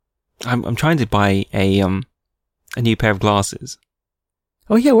I'm trying to buy a new pair of glasses.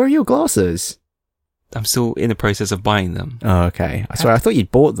 Oh yeah, where are your glasses? I'm still in the process of buying them. Oh, okay. I swear, I thought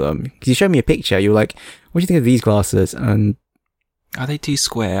you'd bought them. Because you showed me a picture. You were like, what do you think of these glasses? And Are they too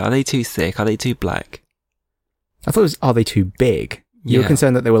square? Are they too thick? Are they too black? I thought it was, are they too big? You were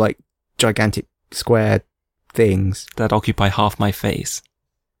concerned that they were like gigantic square things. That occupy half my face.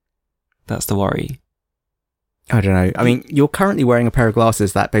 That's the worry. I don't know. I mean, you're currently wearing a pair of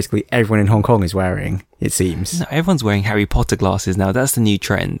glasses that basically everyone in Hong Kong is wearing, it seems. No, everyone's wearing Harry Potter glasses now. That's the new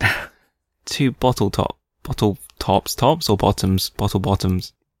trend. Two bottle tops or bottoms? Bottle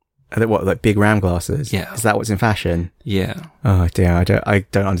bottoms. Are they what, like big round glasses? Yeah. Is that what's in fashion? Yeah. Oh dear, I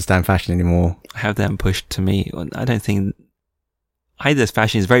don't understand fashion anymore. I have them pushed to me. I don't think either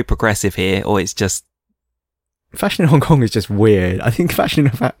fashion is very progressive here, or it's just fashion in Hong Kong is just weird. I think fashion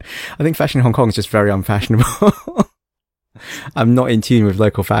in Hong Kong is just very unfashionable. I'm not in tune with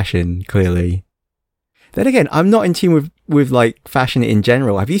local fashion, clearly. Then again, I'm not in tune with like fashion in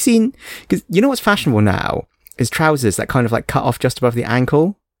general. Have you seen, because you know what's fashionable now is trousers that kind of like cut off just above the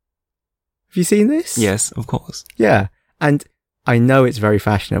ankle. Have you seen this? Yes, of course. Yeah. And I know it's very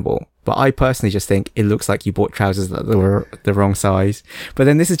fashionable, but I personally just think it looks like you bought trousers that were the wrong size. But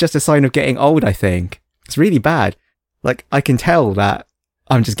then this is just a sign of getting old, I think. It's really bad. Like, I can tell that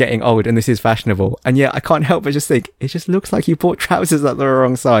I'm just getting old and this is fashionable. And yet I can't help but just think, it just looks like you bought trousers that were the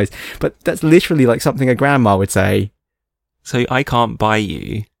wrong size. But that's literally like something a grandma would say. So I can't buy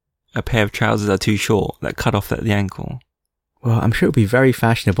you a pair of trousers that are too short, that cut off at the ankle. Well, I'm sure it'll be very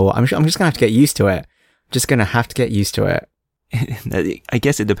fashionable. I'm just going to have to get used to it. Just going to have to get used to it. I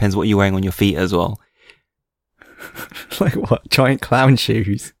guess it depends what you're wearing on your feet as well. Like what? Giant clown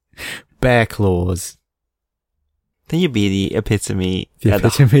shoes? Bear claws? Then you'd be the epitome. The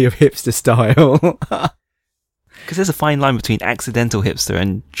epitome of hipster style. Because there's a fine line between accidental hipster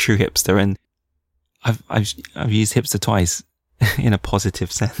and true hipster, and I've used hipster twice in a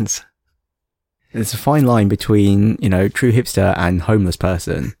positive sense. There's a fine line between, you know, true hipster and homeless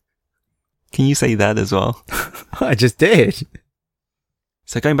person. Can you say that as well? I just did.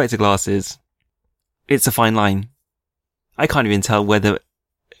 So going back to glasses, it's a fine line. I can't even tell whether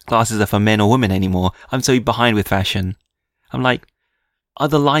glasses are for men or women anymore. I'm so behind with fashion. I'm like, are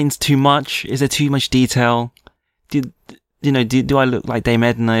the lines too much? Is there too much detail? Do I look like Dame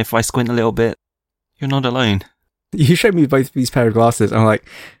Edna if I squint a little bit? You're not alone. You showed me both these pair of glasses, and I'm like,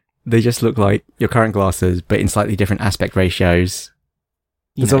 they just look like your current glasses, but in slightly different aspect ratios.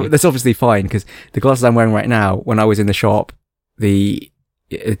 That's obviously fine, because the glasses I'm wearing right now, when I was in the shop, the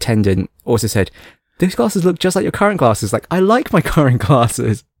attendant also said, those glasses look just like your current glasses. Like, I like my current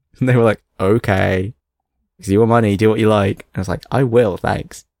glasses. And they were like, okay, it's your money, do what you like. And I was like, I will,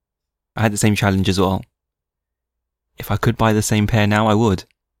 thanks. I had the same challenge as well. If I could buy the same pair now, I would.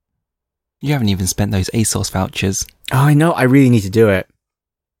 You haven't even spent those ASOS vouchers. Oh, I know, I really need to do it.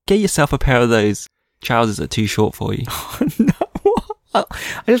 Get yourself a pair of those trousers that are too short for you. Oh, no. I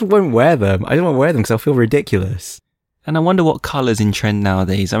just won't wear them. I don't want to wear them because I'll feel ridiculous. And I wonder what colour's in trend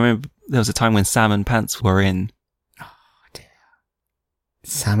nowadays. I remember there was a time when salmon pants were in. Oh, dear.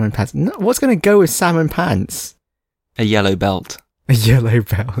 Salmon pants. No, what's going to go with salmon pants? A yellow belt. A yellow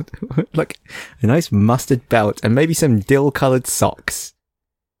belt. Like a nice mustard belt and maybe some dill-coloured socks.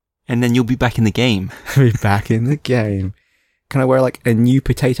 And then you'll be back in the game. Be back in the game. Can I wear like a new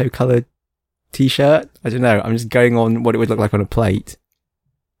potato-coloured t-shirt? I don't know. I'm just going on what it would look like on a plate.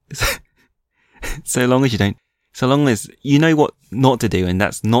 So long as you know what not to do, and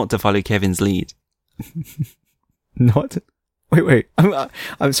that's not to follow Kevin's lead. Wait.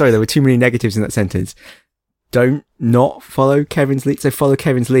 I'm sorry, there were too many negatives in that sentence. Don't not follow Kevin's lead. So follow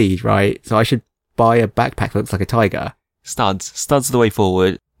Kevin's lead, right? So I should buy a backpack that looks like a tiger. Studs the way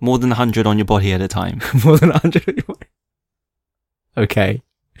forward. More than 100 on your body at a time. More than 100 on your body. Okay.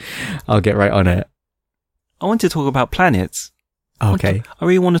 I'll get right on it. I want to talk about planets. Okay. I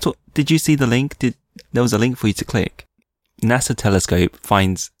really want to talk. Did you see the link? There was a link for you to click. NASA telescope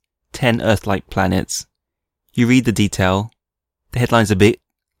finds 10 Earth-like planets. You read the detail. The headline's a bit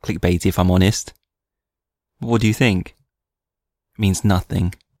clickbaity, if I'm honest. What do you think? It means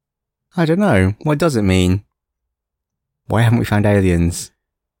nothing. I don't know. What does it mean? Why haven't we found aliens?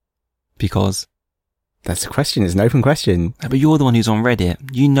 Because that's a question. It's an open question. But you're the one who's on Reddit.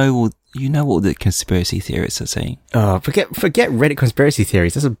 You know what the conspiracy theorists are saying. Oh, forget Reddit conspiracy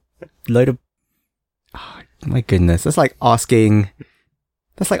theories. That's a load of... Oh, my goodness. That's like asking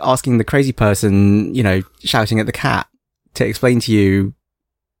the crazy person, you know, shouting at the cat to explain to you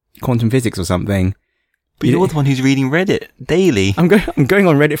quantum physics or something. But you're the one who's reading Reddit daily. I'm going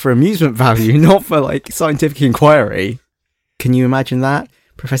on Reddit for amusement value, not for like scientific inquiry. Can you imagine that?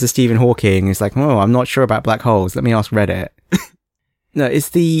 Professor Stephen Hawking is like, oh, I'm not sure about black holes. Let me ask Reddit. No, it's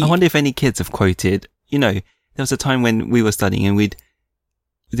the... I wonder if any kids have quoted, there was a time when we were studying and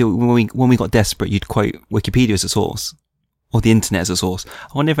when we got desperate, you'd quote Wikipedia as a source or the internet as a source. I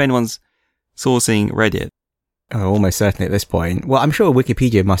wonder if anyone's sourcing Reddit. Oh, almost certainly at this point. Well, I'm sure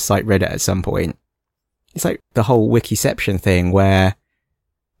Wikipedia must cite Reddit at some point. It's like the whole Wikiception thing where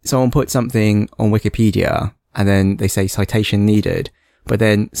someone puts something on Wikipedia and then they say citation needed, but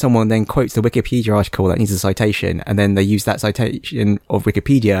then someone then quotes the Wikipedia article that needs a citation, and then they use that citation of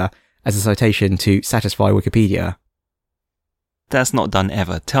Wikipedia as a citation to satisfy Wikipedia. That's not done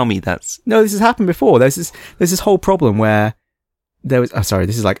ever. Tell me that's... No, this has happened before. There's this whole problem where there was... Oh, sorry,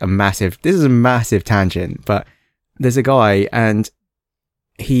 this is a massive tangent, but there's a guy and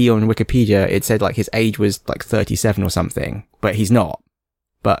he on Wikipedia, it said like his age was like 37 or something, but he's not.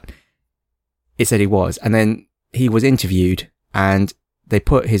 But it said he was. And then he was interviewed and they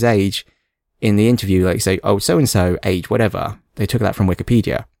put his age in the interview, like say, oh, so-and-so age, whatever. They took that from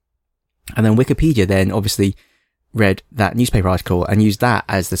Wikipedia. And then Wikipedia then obviously read that newspaper article and used that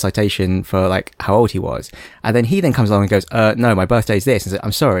as the citation for like how old he was. And then he then comes along and goes, no, my birthday's this. And says,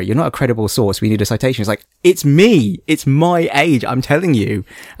 I'm sorry, you're not a credible source. We need a citation. It's like, it's me. It's my age. I'm telling you.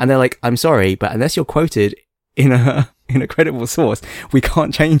 And they're like, I'm sorry, but unless you're quoted in a credible source, we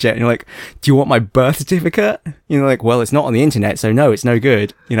can't change it. And you're like, do you want my birth certificate? Like, well, it's not on the internet, so no, it's no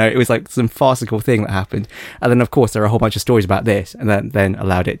good. It was like some farcical thing that happened. And then of course there are a whole bunch of stories about this and then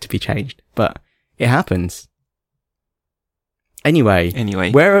allowed it to be changed. But it happens. Anyway,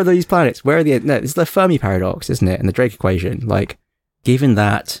 where are these planets? No, this is the Fermi paradox, isn't it? And the Drake equation. Like, given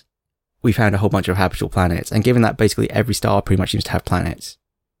that we found a whole bunch of habitable planets, and given that basically every star pretty much seems to have planets,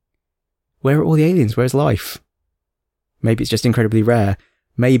 where are all the aliens? Where's life? Maybe it's just incredibly rare.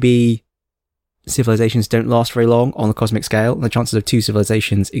 Maybe civilizations don't last very long on the cosmic scale, and the chances of two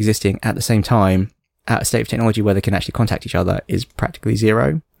civilizations existing at the same time at a state of technology where they can actually contact each other is practically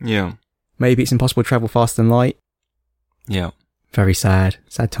zero. Yeah. Maybe it's impossible to travel faster than light. Yeah. Very sad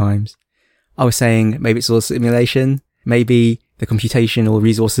times. I was saying maybe it's all a simulation. Maybe the computational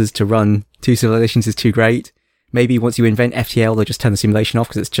resources to run two civilizations is too great. Maybe once you invent FTL, they'll just turn the simulation off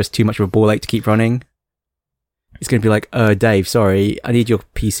because it's just too much of a ball ache to keep running. It's going to be like, Dave, sorry, I need your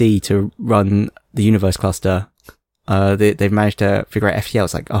PC to run the universe cluster. They've managed to figure out FTL.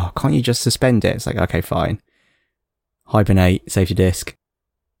 It's like, oh, can't you just suspend it? It's like, okay, fine. Hibernate, save your disk.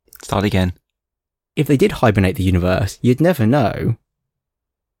 Start again. If they did hibernate the universe, you'd never know.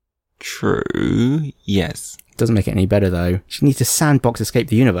 True, yes. Doesn't make it any better though. You need to sandbox escape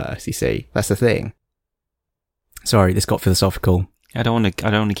the universe, you see. That's the thing. Sorry, this got philosophical. I don't want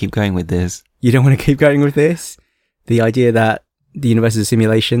to keep going with this. You don't want to keep going with this? The idea that the universe is a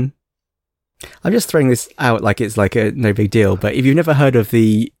simulation? I'm just throwing this out like it's like a no big deal, but if you've never heard of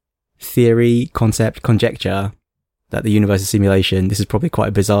the theory, concept, conjecture that the universe is a simulation, this is probably quite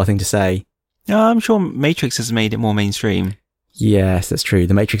a bizarre thing to say. I'm sure Matrix has made it more mainstream. Yes, that's true.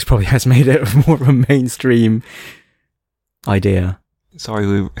 The Matrix probably has made it more of a mainstream idea.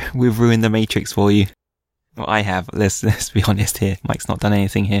 Sorry, we've ruined the Matrix for you. Well, I have. Let's be honest here. Mike's not done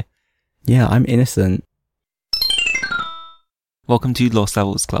anything here. Yeah, I'm innocent. Welcome to Lost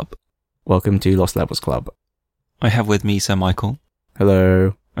Levels Club. Welcome to Lost Levels Club. I have with me Sir Michael.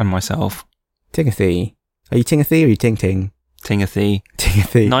 Hello. And myself. Tingathy. Are you Tingathy or are you Ting-Ting? Tingathy.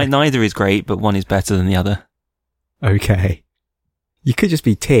 Tingathy. Neither is great, but one is better than the other. Okay. You could just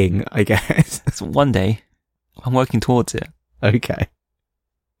be Ting, I guess. So one day. I'm working towards it. Okay.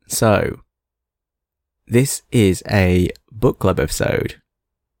 So, this is a book club episode.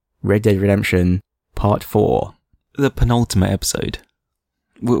 Red Dead Redemption Part 4. The penultimate episode.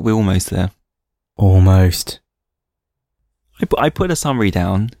 We're almost there. Almost. I put a summary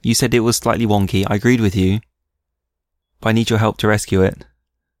down. You said it was slightly wonky. I agreed with you. But I need your help to rescue it.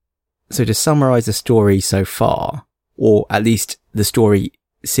 So to summarise the story so far, or at least the story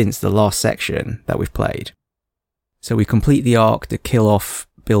since the last section that we've played. So we complete the arc to kill off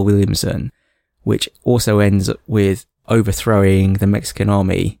Bill Williamson, which also ends with overthrowing the Mexican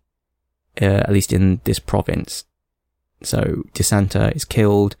army, at least in this province. So DeSanta is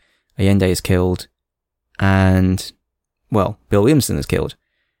killed, Allende is killed, and, well, Bill Williamson is killed.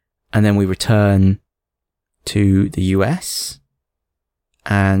 And then we return to the US,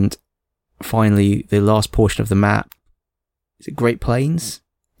 and finally the last portion of the map, is it Great Plains?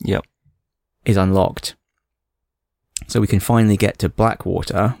 Yep. Is unlocked. So we can finally get to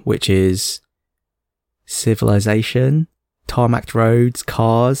Blackwater, which is civilization, tarmacked roads,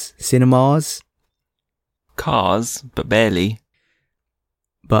 cars, cinemas. Cars, but barely.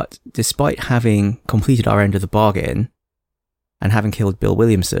 But despite having completed our end of the bargain, and having killed Bill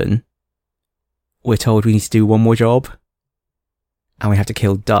Williamson, we're told we need to do one more job. And we have to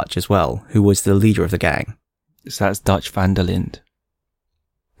kill Dutch as well, who was the leader of the gang. So that's Dutch van der Linde.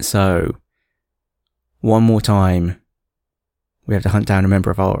 So, one more time, we have to hunt down a member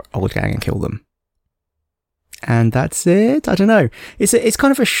of our old gang and kill them. And that's it? I don't know. It's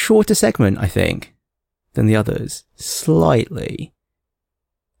kind of a shorter segment, I think, than the others. Slightly.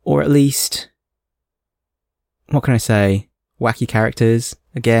 Or at least, what can I say? Wacky characters,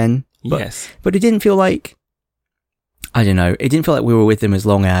 again. Yes. But it didn't feel like, I don't know, it didn't feel like we were with them as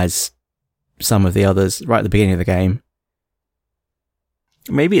long as some of the others right at the beginning of the game.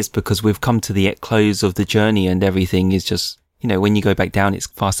 Maybe it's because we've come to the close of the journey and everything is just, when you go back down, it's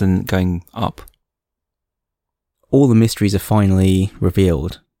faster than going up. All the mysteries are finally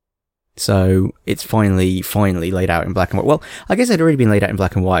revealed. So it's finally laid out in black and white. Well, I guess it had already been laid out in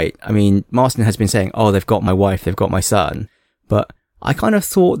black and white. I mean, Marston has been saying, oh, they've got my wife, they've got my son. But I kind of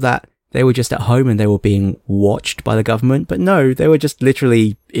thought that they were just at home and they were being watched by the government. But no, they were just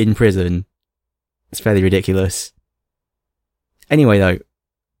literally in prison. It's fairly ridiculous. Anyway, though,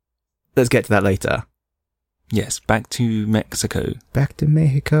 let's get to that later. Yes, back to Mexico. Back to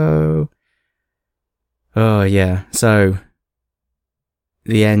Mexico. Oh, yeah. So,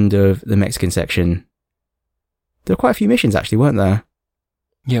 the end of the Mexican section. There were quite a few missions, actually, weren't there?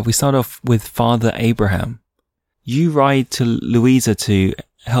 Yeah, we start off with Father Abraham. You ride to Luisa to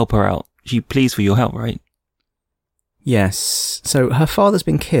help her out. She pleads for your help, right? Yes. So, her father's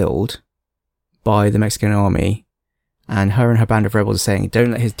been killed by the Mexican army, and her band of rebels are saying,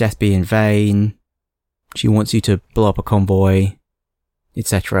 don't let his death be in vain. She wants you to blow up a convoy,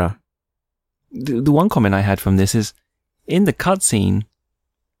 etc. The one comment I had from this is, in the cutscene,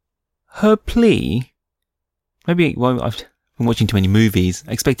 her plea, maybe, well, I've been watching too many movies,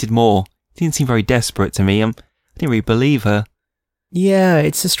 I expected more. It didn't seem very desperate to me. I didn't really believe her. Yeah,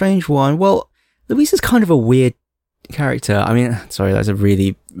 it's a strange one. Well, Luisa's kind of a weird character. I mean, sorry, that's a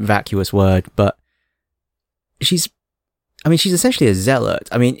really vacuous word, but she's essentially a zealot.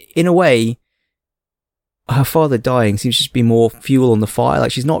 I mean, in a way, her father dying seems to just be more fuel on the fire.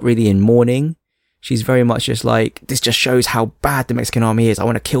 Like, she's not really in mourning. She's very much just like, this just shows how bad the Mexican army is. I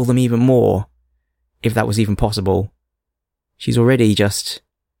want to kill them even more. If that was even possible. She's already just...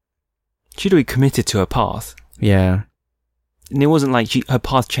 She'd already committed to her path. Yeah. And it wasn't like her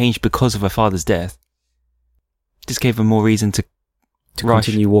path changed because of her father's death. Just gave her more reason to rush.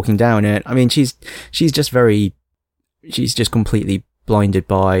 Continue walking down it. I mean, she's just completely blinded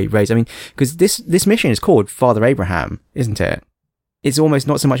by Reyes. I mean, because this mission is called Father Abraham, isn't it? It's almost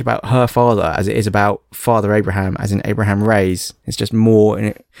not so much about her father as it is about Father Abraham, as in Abraham Reyes. It's just more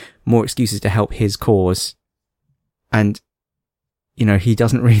excuses to help his cause. And, he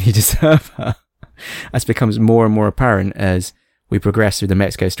doesn't really deserve her. As becomes more and more apparent as we progress through the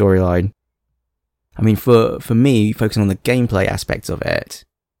Mexico storyline. I mean, for me, focusing on the gameplay aspects of it,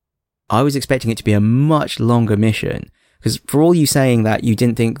 I was expecting it to be a much longer mission. Because for all you saying that you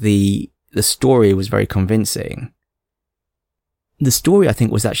didn't think the story was very convincing, the story, I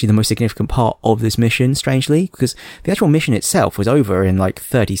think, was actually the most significant part of this mission, strangely, because the actual mission itself was over in like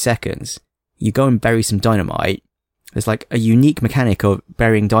 30 seconds. You go and bury some dynamite. There's like a unique mechanic of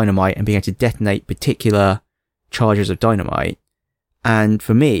burying dynamite and being able to detonate particular charges of dynamite. And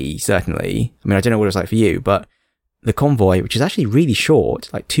for me, certainly, I mean, I don't know what it was like for you, but the convoy, which is actually really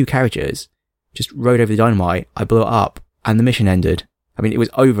short, like 2 carriages, just rode over the dynamite, I blew it up, and the mission ended. I mean, it was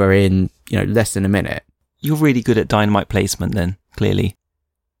over in, less than a minute. You're really good at dynamite placement then, clearly.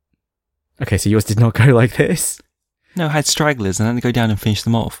 Okay, so yours did not go like this? No, I had stragglers and I had to go down and finish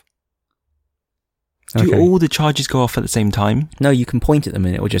them off. Do Okay. all the charges go off at the same time? No, you can point at them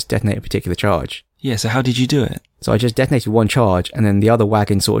and it will just detonate a particular charge. Yeah, so how did you do it? So I just detonated one charge, and then the other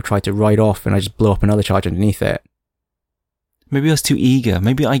wagon sort of tried to ride off, and I just blew up another charge underneath it. Maybe I was too eager.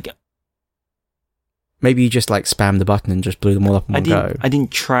 Maybe you just like spammed the button and just blew them all up in one go. I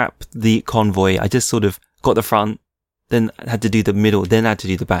didn't trap the convoy. I just sort of got the front, then had to do the middle, then had to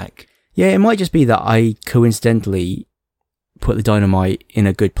do the back. Yeah, it might just be that I coincidentally put the dynamite in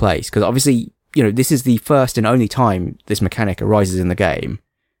a good place, because obviously, this is the first and only time this mechanic arises in the game,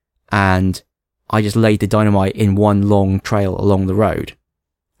 and I just laid the dynamite in one long trail along the road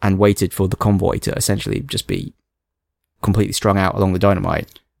and waited for the convoy to essentially just be completely strung out along the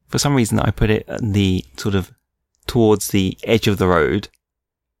dynamite. For some reason, I put it at the sort of towards the edge of the road.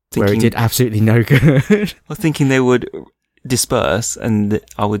 Where it did absolutely no good. I was thinking they would disperse and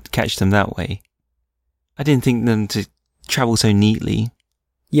I would catch them that way. I didn't think them to travel so neatly.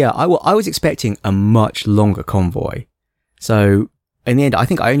 Yeah, I was expecting a much longer convoy. So in the end, I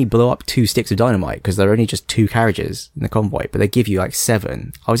think I only blew up 2 sticks of dynamite because there are only just 2 carriages in the convoy, but they give you like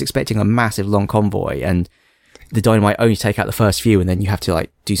 7. I was expecting a massive long convoy, and the dynamite only take out the first few, and then you have to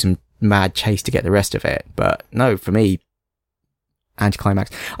like do some mad chase to get the rest of it. But no, for me,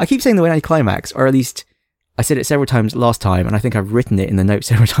 anticlimax. I keep saying the word anticlimax, or at least I said it several times last time, and I think I've written it in the notes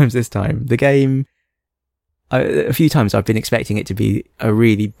several times this time. The game, a few times I've been expecting it to be a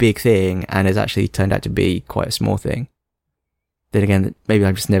really big thing, and has actually turned out to be quite a small thing. Then again, maybe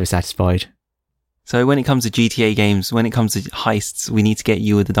I'm just never satisfied. So when it comes to GTA games, when it comes to heists, we need to get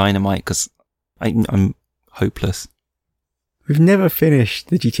you with the dynamite, because I'm hopeless. We've never finished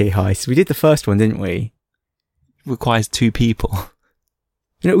the GTA heist. We did the first one, didn't we? Requires 2 people.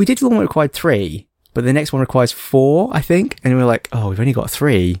 You know, we did the one that required 3, but the next one requires 4, I think. And we were like, oh, we've only got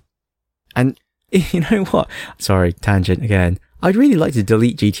 3. And you know what? Sorry, tangent again. I'd really like to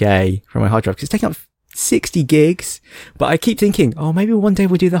delete GTA from my hard drive because it's taking up 60 gigs. But I keep thinking, oh, maybe one day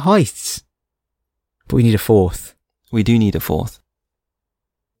we'll do the heists. But we need a 4th. We do need a 4th.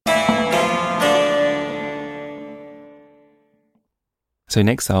 So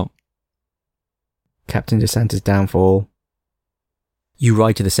next up, Captain DeSanta's downfall. You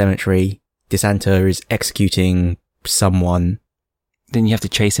ride to the cemetery. DeSanta is executing someone. Then you have to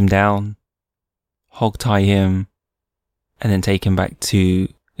chase him down, hog tie him, and then take him back to...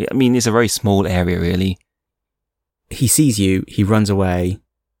 I mean, it's a very small area, really. He sees you. He runs away.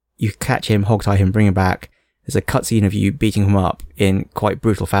 You catch him, hog tie him, bring him back. There's a cutscene of you beating him up in quite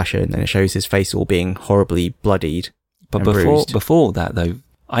brutal fashion, and it shows his face all being horribly bloodied. But before that, though,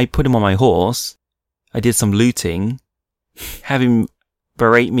 I put him on my horse. I did some looting. Have him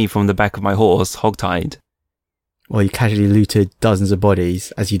berate me from the back of my horse, hogtied. Well, you casually looted dozens of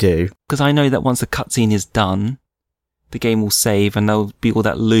bodies, as you do. Because I know that once the cutscene is done, the game will save and there'll be all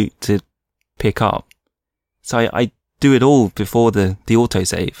that loot to pick up. So I do it all before the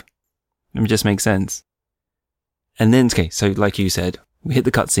autosave. It just makes sense. And then, okay, so like you said, we hit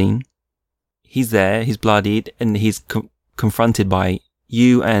the cutscene. He's there, he's bloodied, and he's confronted by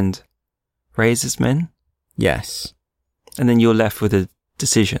you and Reyes' men. Yes. And then you're left with a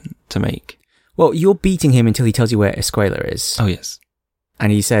decision to make. Well, you're beating him until he tells you where Escuela is. Oh, yes.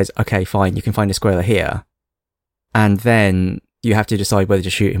 And he says, okay, fine, you can find Escuela here. And then you have to decide whether to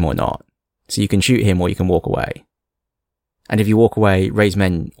shoot him or not. So you can shoot him or you can walk away. And if you walk away, Reyes'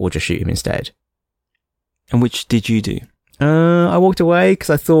 men will just shoot him instead. And which did you do? I walked away because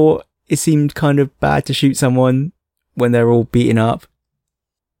I thought it seemed kind of bad to shoot someone when they're all beaten up.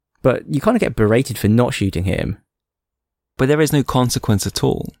 But you kind of get berated for not shooting him. But there is no consequence at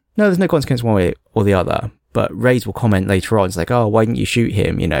all. No, there's no consequence one way or the other. But Reyes will comment later on. It's like, oh, why didn't you shoot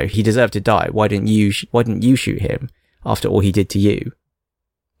him? You know, he deserved to die. Why didn't you shoot him after all he did to you?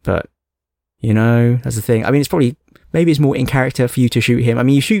 But, you know, that's the thing. I mean, maybe it's more in character for you to shoot him. I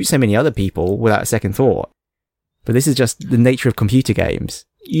mean, you shoot so many other people without a second thought. But this is just the nature of computer games.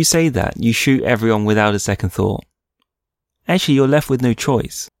 You say that. You shoot everyone without a second thought. Actually, you're left with no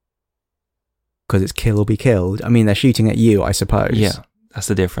choice. Because it's kill or be killed. I mean, they're shooting at you, I suppose. Yeah, that's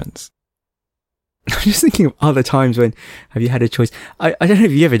the difference. I'm just thinking of other times when have you had a choice? I don't know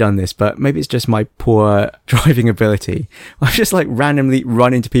if you've ever done this, but maybe it's just my poor driving ability. I've just like randomly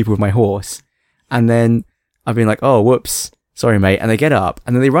run into people with my horse. And then I've been like, oh, whoops. Sorry, mate. And they get up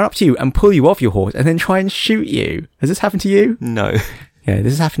and then they run up to you and pull you off your horse and then try and shoot you. Has this happened to you? No. Yeah,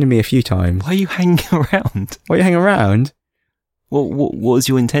 this has happened to me a few times. Why are you hanging around? Why are you hanging around? What was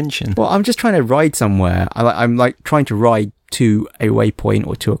your intention? Well, I'm just trying to ride somewhere. I'm like trying to ride to a waypoint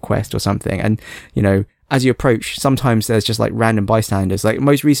or to a quest or something. And, you know, as you approach, sometimes there's just like random bystanders. Like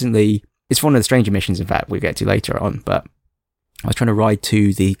most recently, it's one of the stranger missions, in fact, we'll get to later on. But I was trying to ride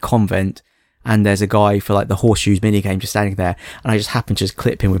to the convent and there's a guy for like the horseshoes minigame just standing there. And I just happened to just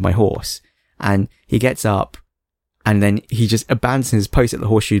clip him with my horse. And he gets up and then he just abandons his post at the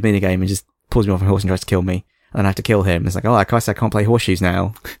horseshoes minigame and just pulls me off my horse and tries to kill me. And then I have to kill him. It's like, oh, I guess I can't play horseshoes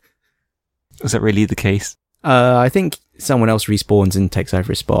now. Was that really the case? I think someone else respawns and takes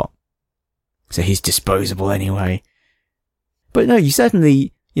over his spot. So he's disposable anyway. But no, you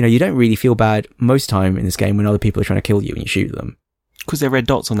certainly, you know, you don't really feel bad most time in this game when other people are trying to kill you and you shoot them. Because they're red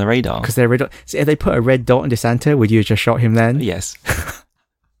dots on the radar. Because they're red dots. So if they put a red dot on DeSanta, would you have just shot him then? Yes.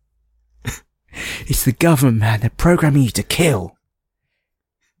 It's the government, man. They're programming you to kill.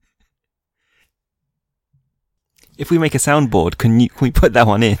 If we make a soundboard, can we put that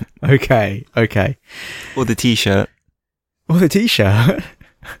one in? Okay. Or the t-shirt. Or the t-shirt.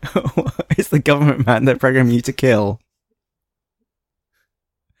 It's the government, man, that program you to kill.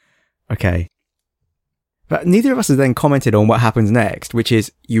 Okay. But neither of us has then commented on what happens next, which is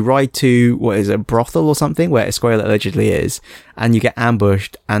you ride to, what is it, a brothel or something, where Escuela allegedly is, and you get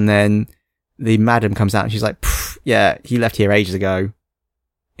ambushed, and then the madam comes out and she's like, yeah, he left here ages ago.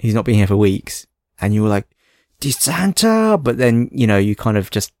 He's not been here for weeks. And you were like, DeSanta! But then, you know, you kind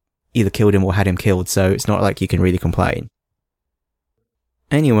of just either killed him or had him killed, so it's not like you can really complain.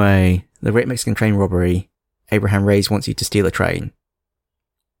 Anyway, the Great Mexican Train Robbery, Abraham Reyes wants you to steal a train.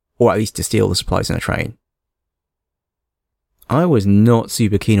 Or at least to steal the supplies on a train. I was not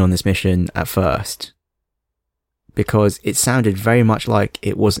super keen on this mission at first, because it sounded very much like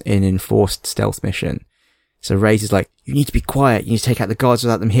it was an enforced stealth mission. So Reyes is like, you need to be quiet, you need to take out the guards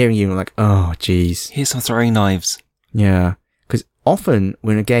without them hearing you. And I'm like, oh, jeez. Here's some throwing knives. Yeah, because often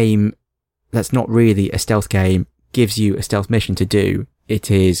when a game that's not really a stealth game gives you a stealth mission to do, it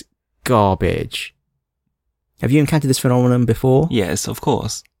is garbage. Have you encountered this phenomenon before? Yes, of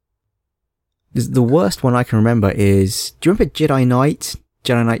course. The worst one I can remember is, do you remember Jedi Knight?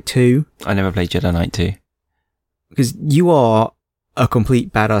 Jedi Knight 2? I never played Jedi Knight 2. Because you are a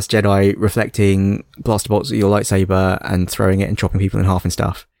complete badass Jedi reflecting blaster bolts with your lightsaber and throwing it and chopping people in half and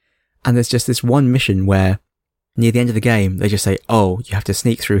stuff. And there's just this one mission where near the end of the game, they just say, oh, you have to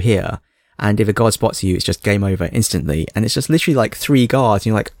sneak through here. And if a guard spots you, it's just game over instantly. And it's just literally like 3 guards. And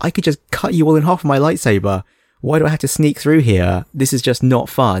you're like, I could just cut you all in half with my lightsaber. Why do I have to sneak through here? This is just not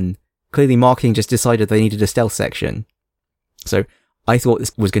fun. Clearly marketing just decided they needed a stealth section. So I thought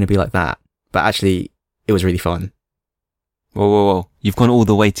this was going to be like that. But actually, it was really fun. Whoa. You've gone all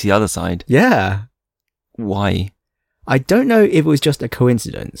the way to the other side. Yeah. Why? I don't know if it was just a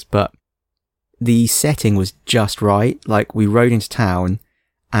coincidence, but the setting was just right. Like, we rode into town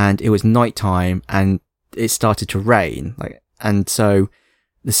and it was nighttime and it started to rain. And so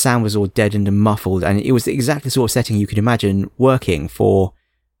the sound was all deadened and muffled, and it was the exact sort of setting you could imagine working for,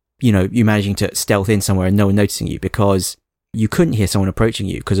 you know, you managing to stealth in somewhere and no one noticing you, because you couldn't hear someone approaching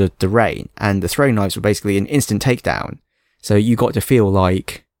you because of the rain, and the throwing knives were basically an instant takedown. So you got to feel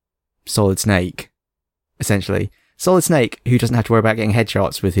like Solid Snake, essentially. Solid Snake, who doesn't have to worry about getting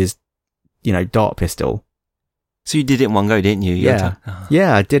headshots with his, you know, dart pistol. So you did it in one go, didn't you? Yeah,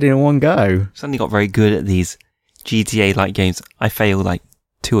 I did it in one go. Suddenly got very good at these GTA-like games. I failed like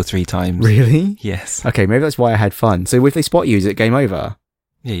 2 or 3 times. Really? Yes. Okay, maybe that's why I had fun. So if they spot you, is it game over?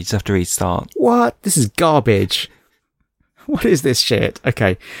 Yeah, you just have to restart. What? This is garbage. What is this shit?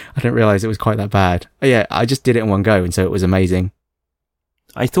 Okay, I didn't realise it was quite that bad. Oh, yeah, I just did it in one go, and so it was amazing.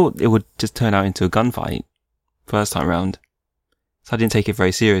 I thought it would just turn out into a gunfight first time round, so I didn't take it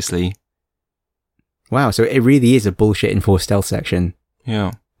very seriously. Wow, so it really is a bullshit enforced stealth section.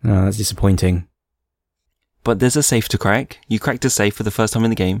 Yeah. Oh, that's disappointing. But there's a safe to crack. You cracked a safe for the first time in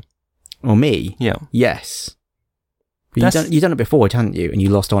the game. Or me? Yeah. Yes. But you've done it before, hadn't you? And you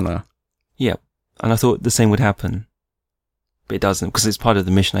lost honour. Yeah. And I thought the same would happen. But it doesn't, because it's part of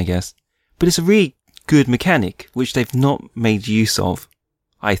the mission, I guess. But it's a really good mechanic, which they've not made use of,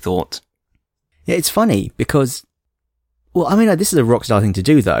 I thought. Yeah, it's funny, because... Well, I mean, this is a Rockstar thing to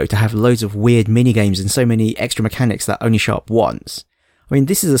do, though, to have loads of weird minigames and so many extra mechanics that only show up once. I mean,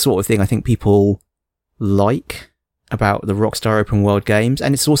 this is the sort of thing I think people like about the Rockstar open world games,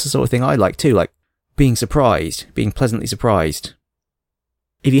 and it's also the sort of thing I like too, like being surprised, being pleasantly surprised.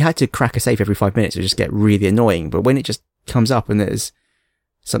 If you had to crack a safe every 5 minutes, it would just get really annoying, but when it just comes up and there's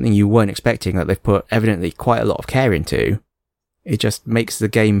something you weren't expecting that they've put evidently quite a lot of care into, it just makes the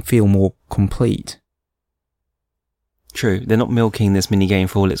game feel more complete. True, they're not milking this minigame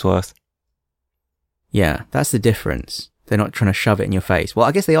for all it's worth. Yeah, that's the difference. They're not trying to shove it in your face. Well,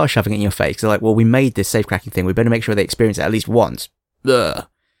 I guess they are shoving it in your face. They're like, well, we made this safe cracking thing. We better make sure they experience it at least once. Ugh.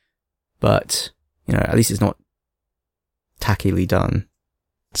 But, you know, at least it's not tackily done.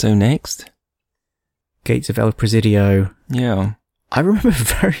 So next? Gates of El Presidio. Yeah. I remember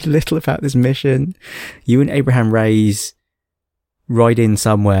very little about this mission. You and Abraham Reyes ride in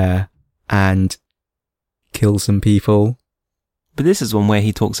somewhere and kill some people. But this is one where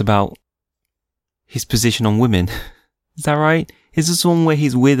he talks about his position on women. Is that right? Is this one where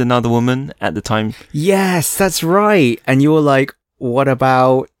he's with another woman at the time? Yes, that's right. And you were like, what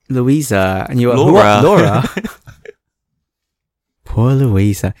about Louisa? And you were Laura. Laura. Poor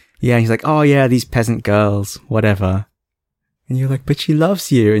Louisa. Yeah, and he's like, oh yeah, these peasant girls, whatever. And you're like, but she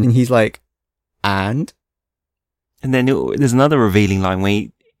loves you. And he's like, and? And then there's another revealing line where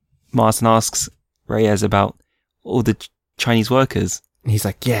Marston asks Reyes about all the Chinese workers. And he's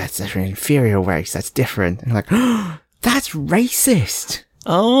like, yeah, it's an inferior race. That's different. And you're like, oh, that's racist.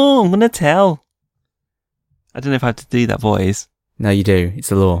 Oh, I'm going to tell. I don't know if I have to do that voice. No, you do. It's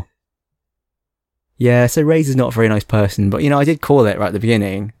the law. Yeah, so Ray's is not a very nice person, but I did call it right at the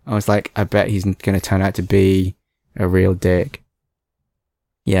beginning. I was like, I bet he's going to turn out to be a real dick.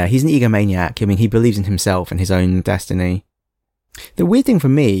 Yeah, he's an egomaniac. I mean, he believes in himself and his own destiny. The weird thing for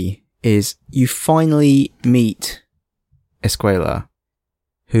me is you finally meet Escuela,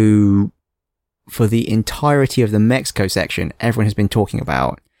 who, for the entirety of the Mexico section, everyone has been talking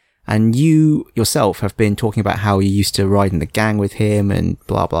about. And you yourself have been talking about how you used to ride in the gang with him and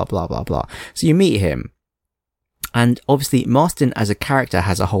blah, blah, blah, blah, blah. So you meet him. And obviously, Marston as a character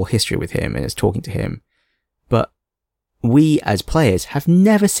has a whole history with him and is talking to him. But we as players have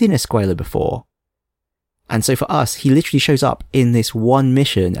never seen Escuela before. And so for us, he literally shows up in this one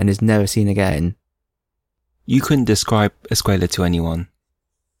mission and is never seen again. You couldn't describe Escuela to anyone.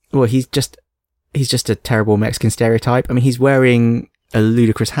 Well, he's just a terrible Mexican stereotype. I mean, he's wearing a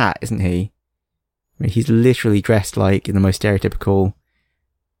ludicrous hat, isn't he? I mean, he's literally dressed like in the most stereotypical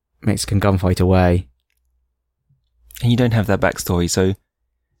Mexican gunfighter way. And you don't have that backstory, so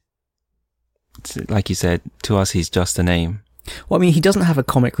like you said, to us he's just a name. Well, I mean, he doesn't have a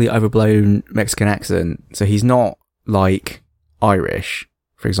comically overblown Mexican accent, so he's not like Irish,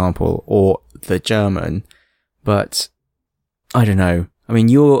 for example, or the German, but I don't know. I mean,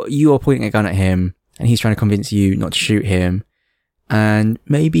 you are pointing a gun at him, and he's trying to convince you not to shoot him, and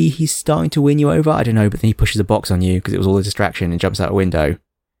maybe he's starting to win you over, I don't know, but then he pushes a box on you because it was all a distraction and jumps out a window.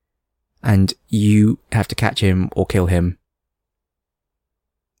 And you have to catch him or kill him.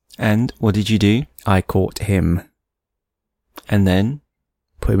 And what did you do? I caught him. And then?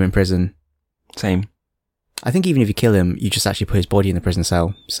 Put him in prison. Same. I think even if you kill him, you just actually put his body in the prison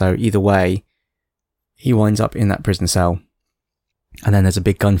cell. So either way, he winds up in that prison cell. And then there's a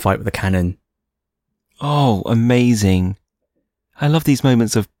big gunfight with a cannon. Oh, amazing. I love these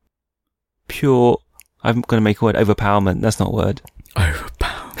moments of pure, I'm going to make a word, overpowerment. That's not a word.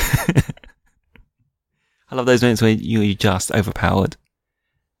 Overpowerment. I love those moments where you're just overpowered.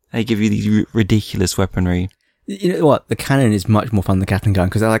 They give you these ridiculous weaponry. You know what? The cannon is much more fun than the Gatling gun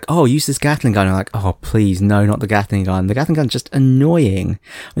because they're like, oh, use this Gatling gun. And I'm like, oh, please, no, not the Gatling gun. The Gatling gun's just annoying.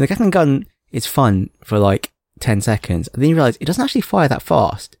 I mean, the Gatling gun is fun for like 10 seconds. And then you realize it doesn't actually fire that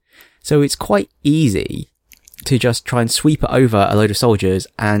fast. So it's quite easy to just try and sweep it over a load of soldiers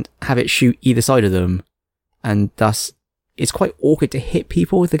and have it shoot either side of them. And thus, it's quite awkward to hit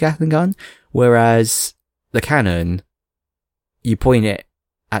people with the Gatling gun. Whereas the cannon, you point it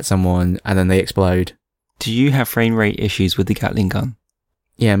at someone and then they explode. Do you have frame rate issues with the Gatling gun?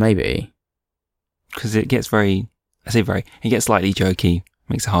 Yeah, maybe. Because it gets it gets slightly jerky,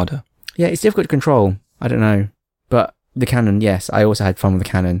 makes it harder. Yeah, it's difficult to control. I don't know. But the cannon, yes, I also had fun with the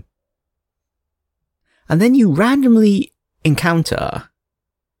cannon. And then you randomly encounter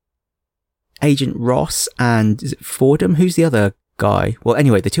Agent Ross and, is it Fordham? Who's the other guy? Well,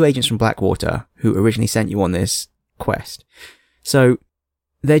 anyway, the two agents from Blackwater who originally sent you on this quest. So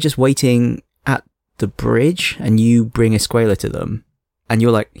they're just waiting at the bridge and you bring Escuela to them. And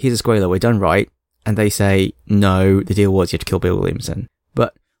you're like, here's Escuela, we're done, right? And they say, no, the deal was you had to kill Bill Williamson.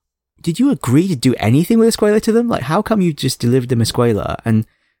 But did you agree to do anything with Escuela to them? Like, how come you just delivered them Escuela? And,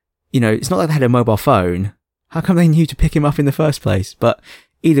 it's not like they had a mobile phone. How come they knew to pick him up in the first place? But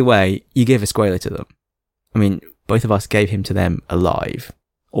either way, you give Escuela to them. I mean, both of us gave him to them alive.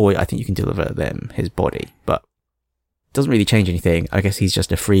 Or I think you can deliver them his body. But it doesn't really change anything. I guess he's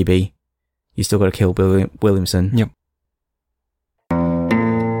just a freebie. You still got to kill Bill Williamson. Yep.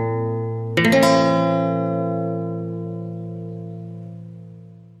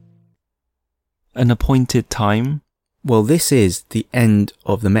 An appointed time? Well, this is the end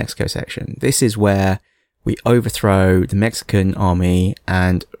of the Mexico section. This is where we overthrow the Mexican army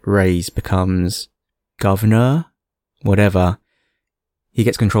and Reyes becomes governor, whatever. He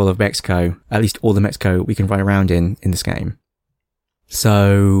gets control of Mexico, at least all the Mexico we can run around in this game.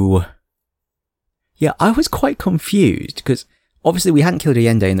 So, yeah, I was quite confused because obviously we hadn't killed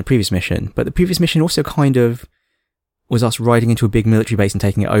Allende in the previous mission, but the previous mission also kind of was us riding into a big military base and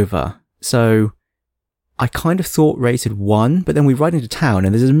taking it over. So I kind of thought Reyes had won, but then we ride into town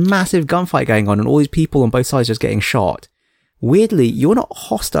and there's this massive gunfight going on and all these people on both sides just getting shot. Weirdly, you're not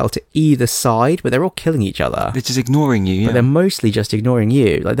hostile to either side, but they're all killing each other. They're just ignoring you, yeah. But they're mostly just ignoring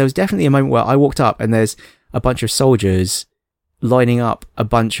you. Like, there was definitely a moment where I walked up and there's a bunch of soldiers lining up a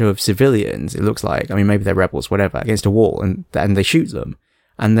bunch of civilians, it looks like. I mean, maybe they're rebels, whatever, against a wall, and they shoot them.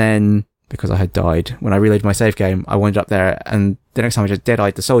 And then, because I had died, when I reloaded my save game, I wandered up there, and the next time I just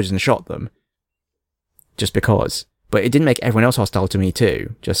dead-eyed the soldiers and shot them. Just because. But it didn't make everyone else hostile to me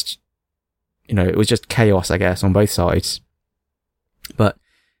too. Just, it was just chaos, I guess, on both sides. But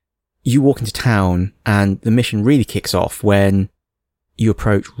you walk into town and the mission really kicks off when you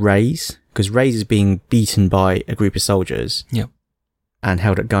approach Reyes, because Reyes is being beaten by a group of soldiers. Yep. And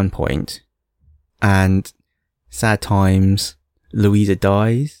held at gunpoint. And sad times, Louisa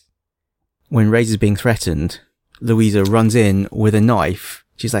dies. When Reyes is being threatened, Louisa runs in with a knife.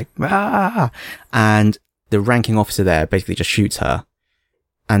 She's like, ah! And the ranking officer there basically just shoots her.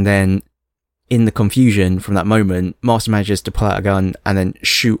 And then in the confusion from that moment, Master manages to pull out a gun and then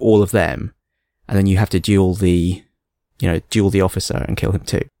shoot all of them. And then you have to duel the officer and kill him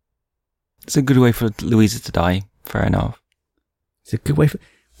too. It's a good way for Louisa to die. Fair enough. It's a good way for...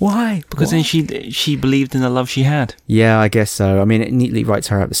 Why? Because then she believed in the love she had. Yeah, I guess so. I mean, it neatly writes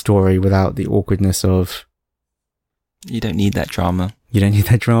her out the story without the awkwardness of... You don't need that drama. You don't need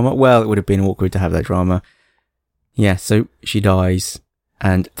that drama? Well, it would have been awkward to have that drama. Yeah, so she dies.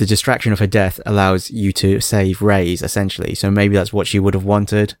 And the distraction of her death allows you to save Reyes, essentially. So maybe that's what she would have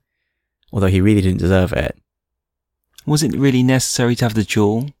wanted. Although he really didn't deserve it. Was it really necessary to have the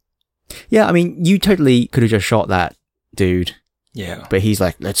duel? Yeah, I mean, you totally could have just shot that dude. Yeah. But he's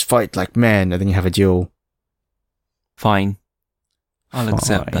like, let's fight like men, and then you have a duel. Fine. I'll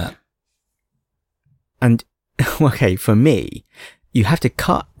accept that. And, okay, for me, you have to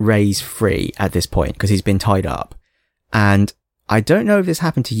cut Reyes free at this point, because he's been tied up. And I don't know if this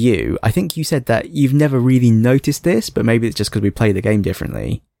happened to you. I think you said that you've never really noticed this, but maybe it's just because we play the game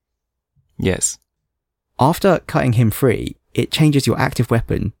differently. Yes. After cutting him free, it changes your active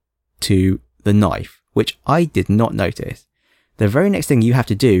weapon to the knife, which I did not notice. The very next thing you have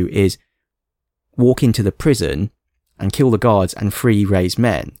to do is walk into the prison and kill the guards and free Reyes'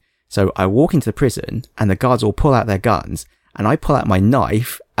 men. So I walk into the prison and the guards all pull out their guns and I pull out my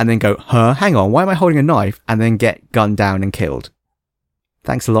knife and then go, hang on, why am I holding a knife? And then get gunned down and killed.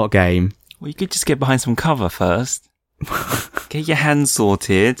 Thanks a lot, game. Well, you could just get behind some cover first. Get your hands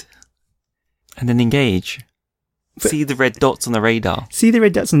sorted. And then engage. See the red dots on the radar. See the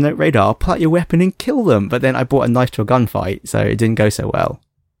red dots on the radar, pull out your weapon and kill them. But then I brought a knife to a gunfight, so it didn't go so well.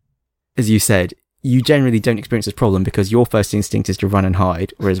 As you said, you generally don't experience this problem because your first instinct is to run and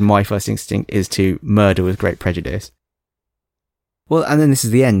hide, whereas my first instinct is to murder with great prejudice. Well, and then this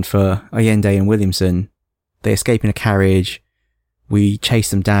is the end for Allende and Williamson. They escape in a carriage. We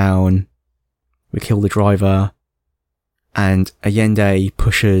chase them down. We kill the driver. And Allende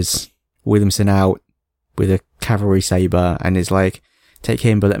pushes Williamson out with a cavalry saber and is like, take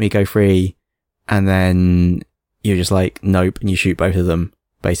him, but let me go free. And then you're just like, nope, and you shoot both of them,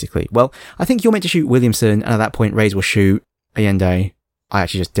 basically. Well, I think you're meant to shoot Williamson, and at that point, Reyes will shoot Allende. I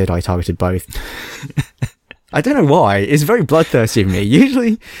actually just did. I targeted both. I don't know why. It's very bloodthirsty of me.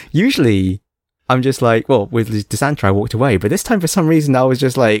 Usually, I'm just like, well, with Desandra, I walked away. But this time, for some reason, I was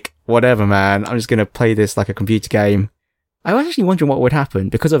just like, whatever, man. I'm just going to play this like a computer game. I was actually wondering what would happen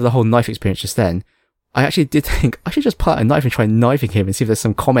because of the whole knife experience just then. I actually did think I should just pull out a knife and try knifing him and see if there's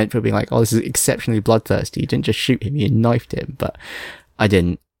some comment for being like, oh, this is exceptionally bloodthirsty. You didn't just shoot him, you knifed him. But I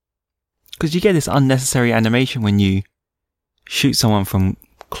didn't. Because you get this unnecessary animation when you shoot someone from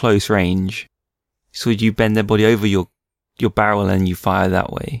close range. So you bend their body over your barrel and you fire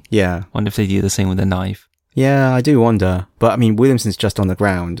that way. Yeah. Wonder if they do the same with a knife. Yeah, I do wonder. But I mean, Williamson's just on the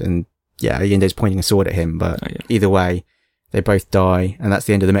ground and yeah, Allende's pointing a sword at him. But either way, they both die. And that's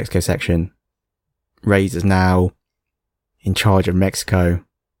the end of the Mexico section. Reyes is now in charge of Mexico.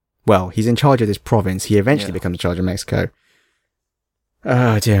 Well, he's in charge of this province. He eventually becomes in charge of Mexico.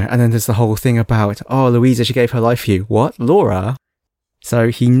 Oh dear. And then there's the whole thing about, oh, Louisa, she gave her life for you. What? Laura? So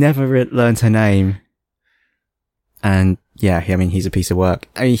he never learned her name. And yeah, he's a piece of work.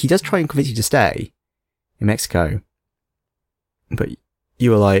 I mean, he does try and convince you to stay in Mexico. But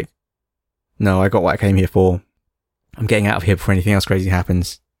you were like, no, I got what I came here for. I'm getting out of here before anything else crazy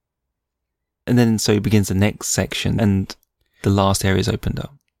happens. And then so begins the next section and the last area is opened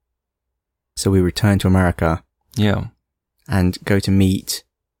up. So we return to America. Yeah. And go to meet...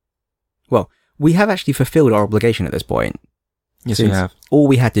 Well, we have actually fulfilled our obligation at this point. Yes, we have. All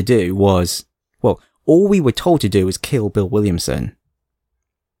we had to do was... Well, all we were told to do was kill Bill Williamson.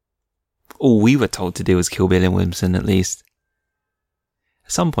 All we were told to do was kill Bill Williamson, at least.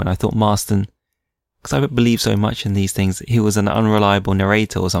 At some point I thought Marston, because I believe so much in these things, he was an unreliable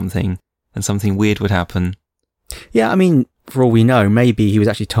narrator or something, and something weird would happen. Yeah, I mean, for all we know, maybe he was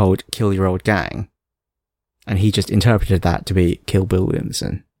actually told, kill your old gang. And he just interpreted that to be kill Bill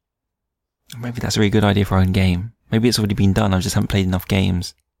Williamson. Maybe that's a really good idea for our own game. Maybe it's already been done, I just haven't played enough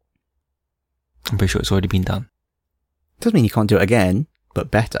games. I'm pretty sure it's already been done. Doesn't mean you can't do it again,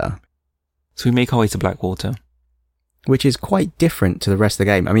 but better. So we make our way to Blackwater. Which is quite different to the rest of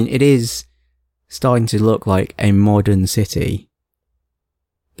the game. I mean, it is starting to look like a modern city.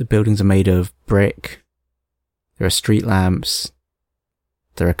 The buildings are made of brick. There are street lamps.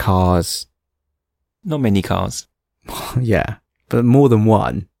 There are cars. Not many cars. Yeah, but more than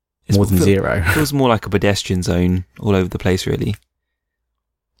one. More than zero. It feels more like a pedestrian zone all over the place, really.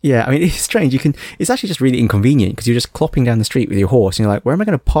 Yeah, I mean, it's strange. It's actually just really inconvenient because you're just clopping down the street with your horse and you're like, where am I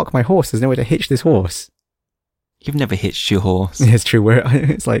going to park my horse? There's nowhere to hitch this horse. You've never hitched your horse. It's true.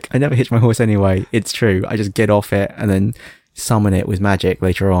 It's like, I never hitch my horse anyway. It's true. I just get off it and then summon it with magic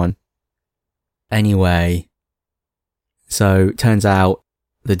later on. Anyway, so turns out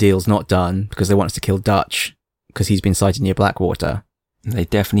the deal's not done because they want us to kill Dutch because he's been sighted near Blackwater. They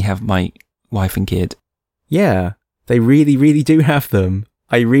definitely have my wife and kid. Yeah, they really, really do have them.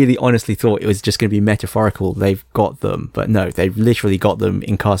 I really honestly thought it was just going to be metaphorical. They've got them, but no, they've literally got them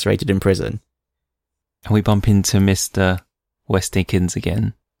incarcerated in prison. And we bump into Mr. West Dickens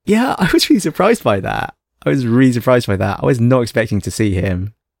again. Yeah, I was really surprised by that. I was not expecting to see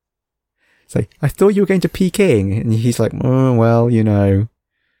him. It's like, I thought you were going to Peking. And he's like, oh, well, you know.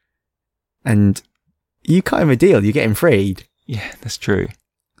 And you cut him a deal. You get him freed. Yeah, that's true.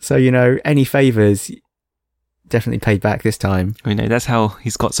 So, you know, any favours definitely paid back this time. I know, that's how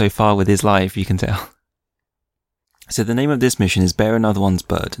he's got so far with his life, you can tell. So the name of this mission is Bear Another One's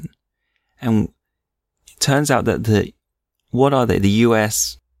Burden. And it turns out that what are they? The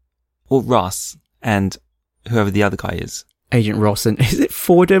US, or Russ, and whoever the other guy is. Agent Ross and, is it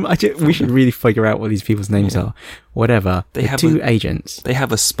Fordham? We should really figure out what these people's names are. Whatever. They have two agents. They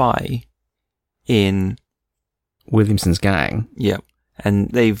have a spy in Williamson's gang. Yep. And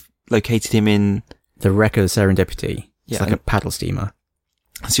they've located him in the wreck of the Serendipity. It's yeah, like a paddle steamer.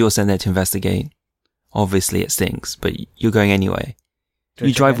 So you're sent there to investigate. Obviously it stinks, but you're going anyway.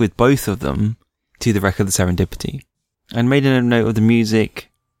 You drive with both of them to the wreck of the Serendipity. And made a note of the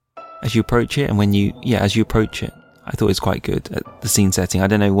music as you approach it, and as you approach it. I thought it was quite good at the scene setting. I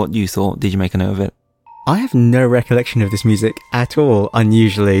don't know what you thought. Did you make a note of it? I have no recollection of this music at all,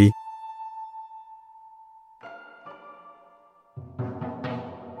 unusually.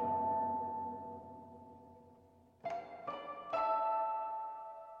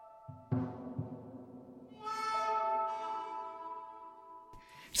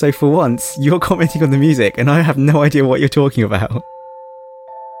 So for once, you're commenting on the music, and I have no idea what you're talking about.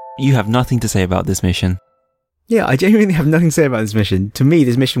 You have nothing to say about this mission. Yeah, I genuinely have nothing to say about this mission. To me,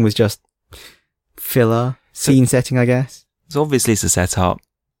 this mission was just filler, scene setting, I guess. So obviously it's a setup,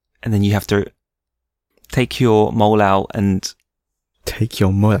 and then you have to take your mole out and... Take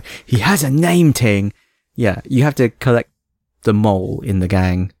your mole... He has a name, Ting! Yeah, you have to collect the mole in the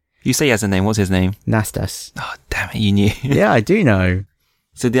gang. You say he has a name. What's his name? Nastas. Oh, damn it, you knew. Yeah, I do know.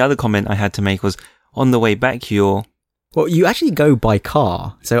 So the other comment I had to make was, on the way back, Well, you actually go by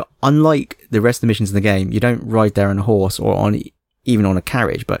car. So unlike the rest of the missions in the game, you don't ride there on a horse or even on a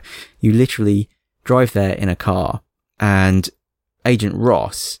carriage, but you literally drive there in a car. And Agent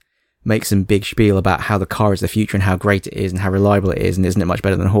Ross makes some big spiel about how the car is the future and how great it is and how reliable it is and isn't it much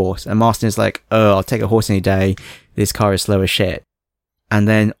better than a horse. And Marston is like, oh, I'll take a horse any day. This car is slow as shit. And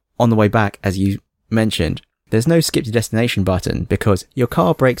then on the way back, as you mentioned, there's no skip to destination button because your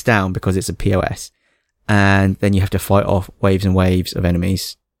car breaks down because it's a POS. And then you have to fight off waves and waves of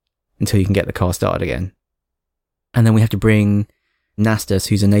enemies until you can get the car started again. And then we have to bring Nastas,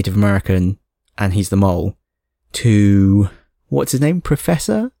 who's a Native American, and he's the mole, to, what's his name?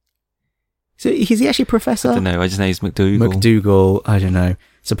 Professor? So is he actually Professor? I don't know, I just know he's McDougal. McDougal, I don't know.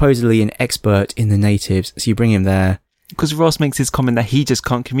 Supposedly an expert in the natives, so you bring him there. Because Ross makes his comment that he just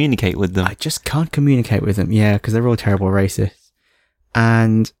can't communicate with them. I just can't communicate with them, yeah, because they're all terrible racists.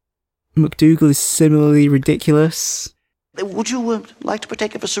 And McDougal is similarly ridiculous. Would you like to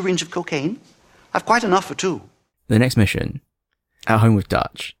partake of a syringe of cocaine? I've quite enough for two. The next mission, At Home with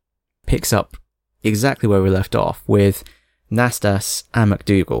Dutch, picks up exactly where we left off with Nastas and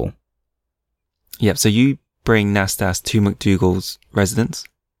McDougal. Yep, so you bring Nastas to McDougal's residence.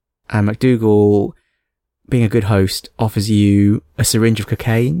 And McDougal, being a good host, offers you a syringe of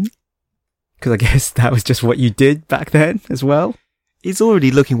cocaine. Because I guess that was just what you did back then as well. He's already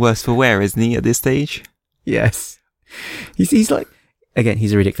looking worse for wear, isn't he, at this stage? Yes. He's like, again,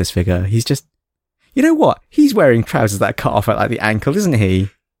 he's a ridiculous figure. He's just, you know what? He's wearing trousers that cut off at like the ankle, isn't he?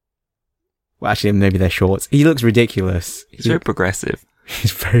 Well, actually, maybe they're shorts. He looks ridiculous. He's very progressive.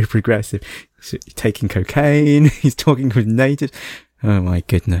 He's very progressive. He's taking cocaine. He's talking with natives. Oh my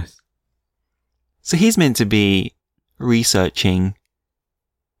goodness. So he's meant to be researching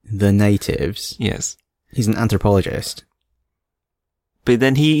the natives. Yes. He's an anthropologist. But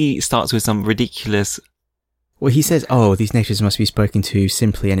then he starts with some ridiculous... Well, he says, oh, these natives must be spoken to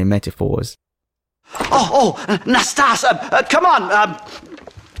simply and in metaphors. Nastas, come on.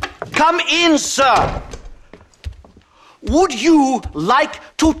 Come in, sir. Would you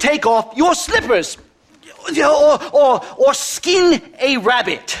like to take off your slippers? or skin a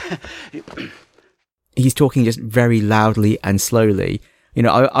rabbit. He's talking just very loudly and slowly. You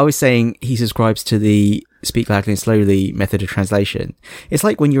know, I was saying he subscribes to the speak loudly and slowly method of translation. It's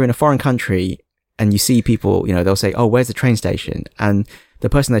like when you're in a foreign country and you see people, you know, they'll say, oh, where's the train station? And the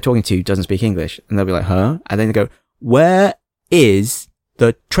person they're talking to doesn't speak English. And they'll be like, huh? And then they go, where is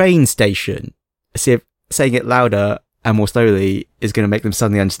the train station? See if saying it louder and more slowly is going to make them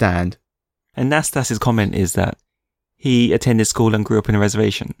suddenly understand. And Nastas's comment is that he attended school and grew up in a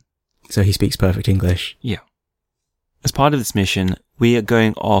reservation. So he speaks perfect English. Yeah. As part of this mission, we are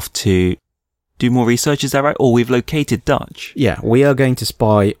going off to do more research, is that right? Or we've located Dutch. Yeah, we are going to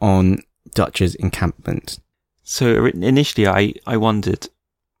spy on Dutch's encampment. So initially I wondered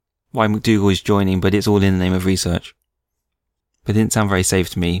why McDougal is joining, but it's all in the name of research. But it didn't sound very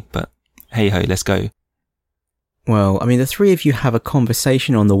safe to me, but hey ho, let's go. Well, I mean, the three of you have a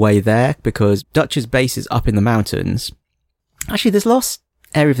conversation on the way there because Dutch's base is up in the mountains. Actually, this last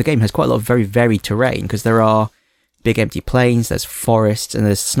area of the game has quite a lot of very varied terrain because there are big empty plains, there's forests, and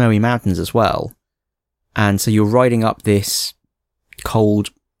there's snowy mountains as well. And so you're riding up this cold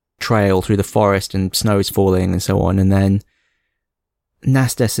trail through the forest and snow is falling and so on. And then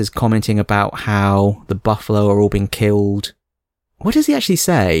Nastas is commenting about how the buffalo are all being killed. What does he actually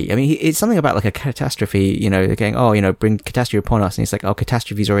say? I mean, it's something about like a catastrophe, you know, they're going, oh, you know, bring catastrophe upon us. And he's like, oh,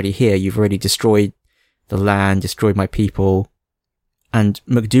 catastrophe's already here. You've already destroyed the land, destroyed my people. And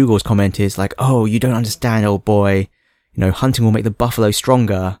McDougal's comment is like, oh, you don't understand, old boy. You know, hunting will make the buffalo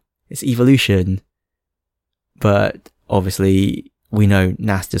stronger. It's evolution. But obviously, we know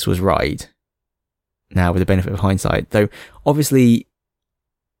Nastas was right. Now, with the benefit of hindsight. Though, obviously,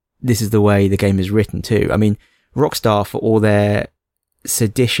 this is the way the game is written too. I mean, Rockstar, for all their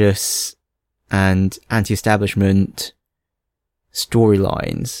seditious and anti-establishment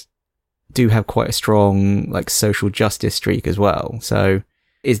storylines, do have quite a strong, like, social justice streak as well. So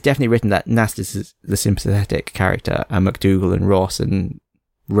it's definitely written that Nastas is the sympathetic character, and McDougal and Ross and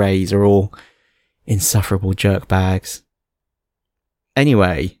Reyes are all insufferable jerkbags.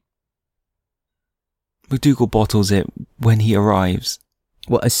 Anyway, McDougal bottles it when he arrives.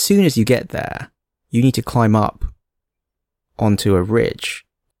 Well, as soon as you get there, you need to climb up onto a ridge.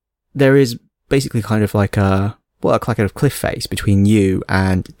 There is basically kind of like a kind of cliff face between you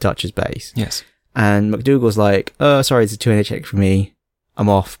and Dutch's base. Yes. And McDougal's like, oh, sorry, it's a 2-minute check for me. I'm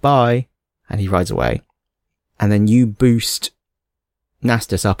off. Bye. And he rides away. And then you boost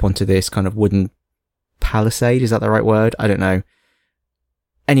Nastas up onto this kind of wooden palisade. Is that the right word? I don't know.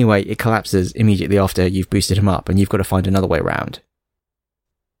 Anyway, it collapses immediately after you've boosted him up and you've got to find another way around.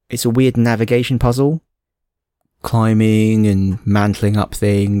 It's a weird navigation puzzle. Climbing and mantling up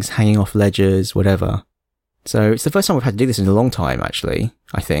things, hanging off ledges, whatever. So it's the first time we've had to do this in a long time, actually,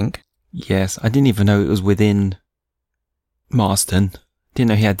 I think. Yes, I didn't even know it was within Marston. Didn't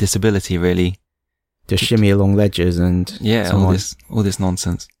know he had disability, really. To shimmy along ledges and yeah, all this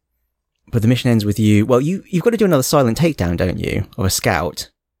nonsense. But the mission ends with you. Well, you've got to do another silent takedown, don't you, of a scout?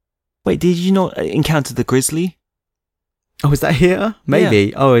 Wait, did you not encounter the grizzly? Oh, was that here? Maybe.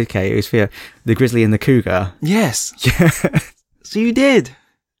 Yeah. Oh, okay. It was for the grizzly and the cougar. Yes. Yeah. So you did.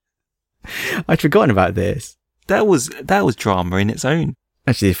 I'd forgotten about this. That was drama in its own.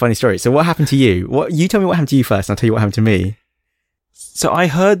 Actually, a funny story. So what happened to you? You tell me what happened to you first, and I'll tell you what happened to me. So I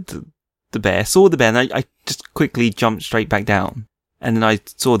heard the bear, saw the bear, and I just quickly jumped straight back down. And then I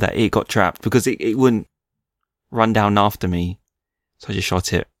saw that it got trapped because it wouldn't run down after me. So I just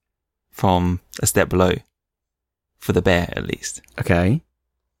shot it from a step below. For the bear, at least. Okay.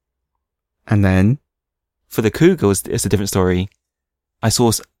 And then? For the cougar, it's a different story. I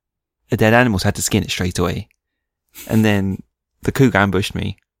saw a dead animal, so I had to skin it straight away. And then the cougar ambushed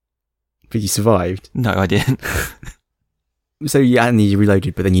me. But you survived? No, I didn't. So you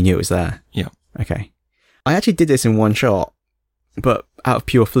reloaded, but then you knew it was there? Yeah. Okay. I actually did this in one shot, but out of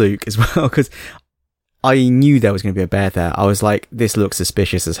pure fluke as well, because I knew there was going to be a bear there. I was like, this looks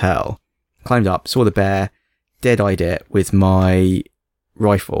suspicious as hell. Climbed up, saw the bear, dead-eyed it with my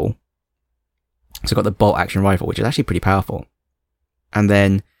rifle. So I got the bolt action rifle, which is actually pretty powerful. And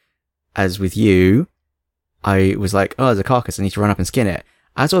then, as with you, I was like, oh, there's a carcass, I need to run up and skin it.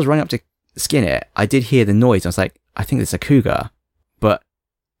 As I was running up to skin it, I did hear the noise. I was like, I think it's a cougar. But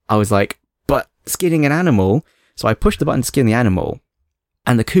I was like, but skinning an animal. So I pushed the button to skin the animal.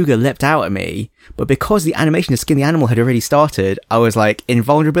 And the cougar leapt out at me, but because the animation to skin the animal had already started, I was like,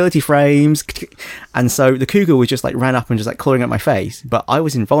 invulnerability frames, and so the cougar was just like ran up and just like clawing at my face, but I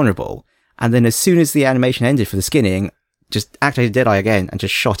was invulnerable, and then as soon as the animation ended for the skinning, just activated Deadeye again and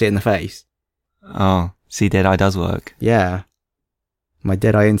just shot it in the face. Oh, see, Deadeye does work. Yeah. My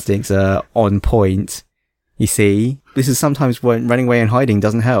Deadeye instincts are on point. You see? This is sometimes when running away and hiding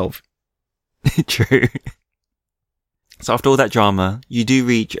doesn't help. True. So after all that drama, you do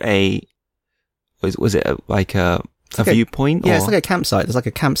reach a... Was it like a viewpoint? Yeah, or? it's like a campsite. There's like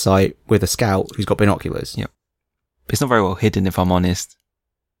a campsite with a scout who's got binoculars. Yep. It's not very well hidden, if I'm honest.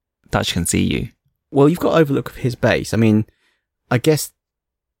 Dutch can see you. Well, you've got overlook of his base. I mean, I guess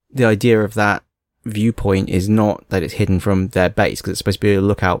the idea of that viewpoint is not that it's hidden from their base, because it's supposed to be a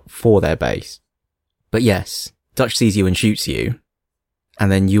lookout for their base. But yes, Dutch sees you and shoots you, and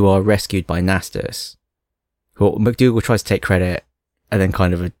then you are rescued by Nastus. Well, MacDougall tries to take credit, and then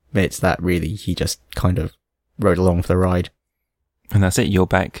kind of admits that really he just kind of rode along for the ride. And that's it, you're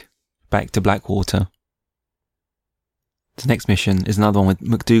back to Blackwater. The next mission is another one with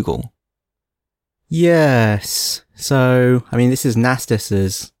MacDougall. Yes. So, I mean, this is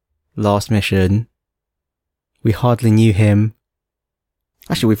Nastus's last mission. We hardly knew him.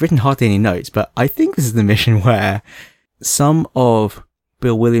 Actually, we've written hardly any notes, but I think this is the mission where some of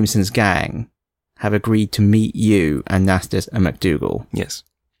Bill Williamson's gang have agreed to meet you and Nastus and MacDougall. Yes.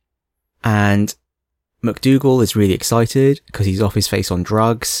 And MacDougall is really excited because he's off his face on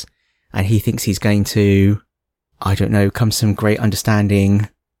drugs, and he thinks he's going to, I don't know, come to some great understanding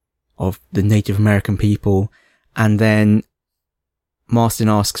of the Native American people. And then Marston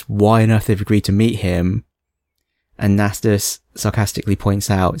asks why on earth they've agreed to meet him. And Nastus sarcastically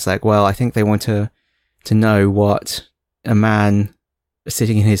points out, it's like, well, I think they want to know what a man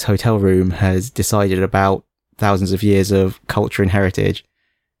sitting in his hotel room has decided about thousands of years of culture and heritage.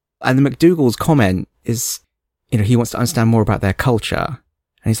 And the MacDougall's comment is, he wants to understand more about their culture.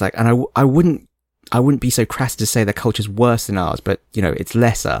 And he's like, and I wouldn't be so crass to say their culture's worse than ours, but, it's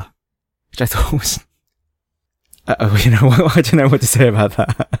lesser. Which I thought was, I don't know what to say about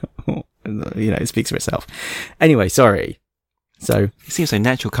that. It speaks for itself. Anyway, sorry. So. It seems so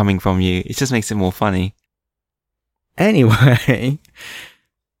natural coming from you. It just makes it more funny. Anyway.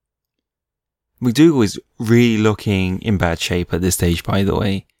 MacDougall is really looking in bad shape at this stage, by the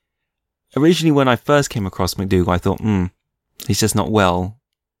way. Originally, when I first came across MacDougall, I thought, he's just not well.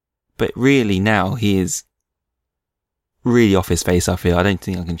 But really now, he is really off his face, I feel. I don't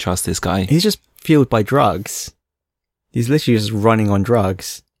think I can trust this guy. He's just fueled by drugs. He's literally just running on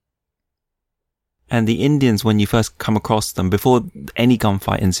drugs. And the Indians, when you first come across them, before any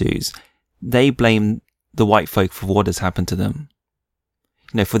gunfight ensues, they blame the white folk for what has happened to them.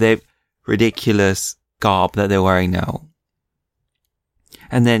 For their ridiculous garb that they're wearing now.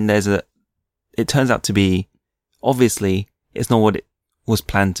 And then it turns out to be, obviously, it's not what it was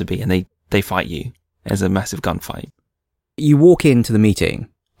planned to be, and they fight you. There's a massive gunfight. You walk into the meeting,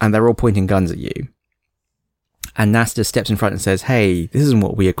 and they're all pointing guns at you. And Nastus steps in front and says, hey, this isn't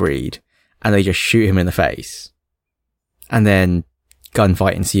what we agreed. And they just shoot him in the face. And then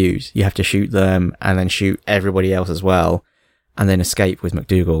gunfight ensues. You have to shoot them, and then shoot everybody else as well, and then escape with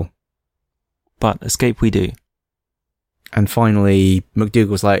MacDougall. But escape we do. And finally,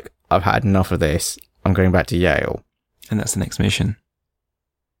 MacDougall's like, I've had enough of this. I'm going back to Yale. And that's the next mission.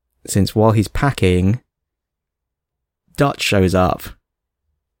 Since while he's packing, Dutch shows up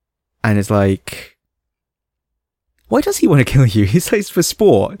and is like, why does he want to kill you? He says for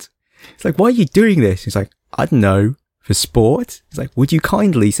sport. It's like, why are you doing this? He's like, I don't know, for sport? He's like, would you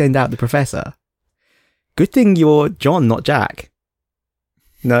kindly send out the professor? Good thing you're John, not Jack.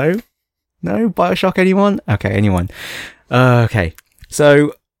 No? Bioshock, anyone? Okay, anyone. Okay.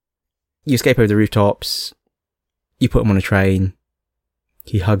 So, you escape over the rooftops. You put him on a train.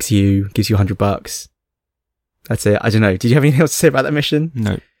 He hugs you, gives you $100. That's it. I don't know. Did you have anything else to say about that mission?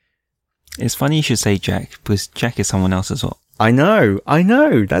 No. It's funny you should say Jack, because Jack is someone else as well. I know.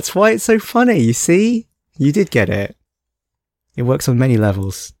 That's why it's so funny, you see? You did get it. It works on many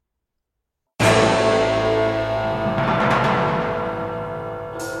levels.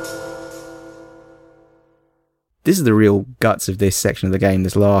 This is the real guts of this section of the game,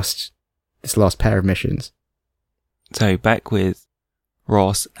 this last pair of missions. So, back with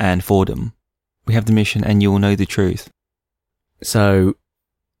Ross and Fordham. We have the mission, and you'll know the truth. So,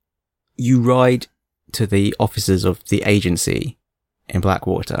 you ride to the offices of the agency in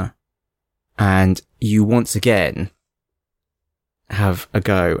Blackwater, and you once again have a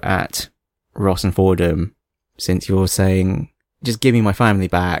go at Ross and Fordham, since you're saying, just give me my family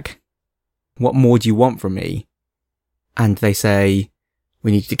back. What more do you want from me? And they say,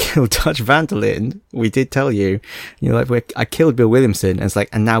 we need to kill Dutch van der Linde. We did tell you. And you're like, I killed Bill Williamson. And it's like,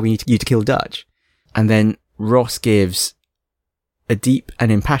 and now we need you to kill Dutch. And then Ross gives a deep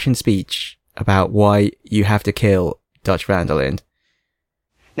and impassioned speech about why you have to kill Dutch van der Linde.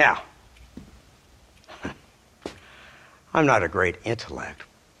 Now, I'm not a great intellect,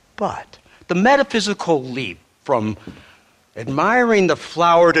 but The metaphysical leap from admiring the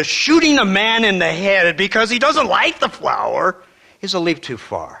flower to shooting a man in the head because he doesn't like the flower is a leap too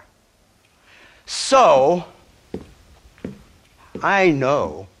far. So, I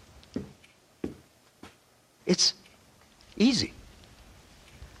know it's easy.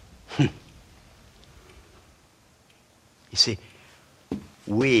 You see,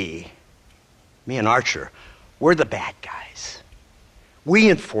 me and Archer, we're the bad guys.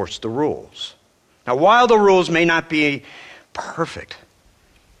 We enforce the rules. Now, while the rules may not be perfect,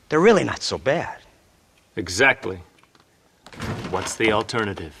 they're really not so bad. Exactly. What's the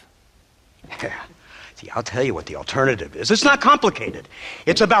alternative? Yeah. See, I'll tell you what the alternative is. It's not complicated.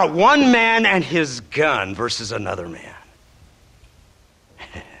 It's about one man and his gun versus another man.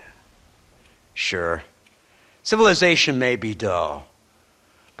 Sure, civilization may be dull,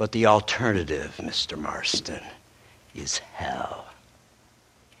 but the alternative, Mr. Marston, is hell.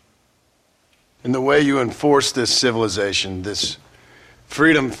 And the way you enforce this civilization, this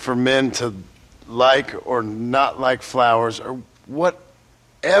freedom for men to like or not like flowers, or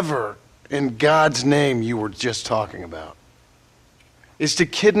whatever in God's name you were just talking about, is to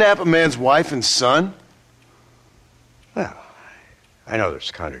kidnap a man's wife and son? Well, I know there's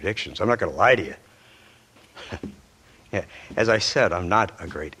contradictions. I'm not going to lie to you. Yeah, as I said, I'm not a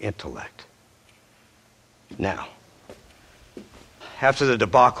great intellect. Now, after the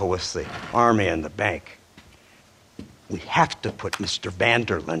debacle with the army and the bank, we have to put Mr.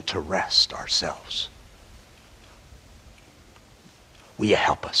 Vanderlyn to rest ourselves. Will you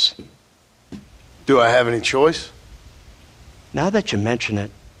help us? Do I have any choice? Now that you mention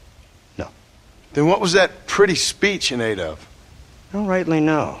it, no. Then what was that pretty speech in aid of? I don't rightly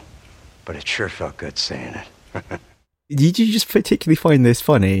know, but it sure felt good saying it. Did you just particularly find this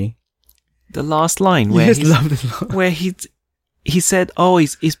funny? The last line You where just he's- love this line. where he said, "Oh,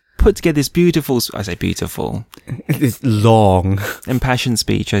 he's put together this beautiful, I say beautiful, This long. impassioned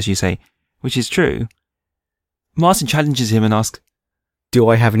speech, as you say, which is true." Marston challenges him and asks, Do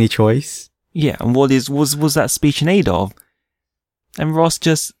I have any choice? "Yeah, and what was that speech in aid of?" And Ross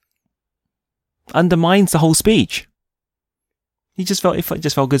just undermines the whole speech. It just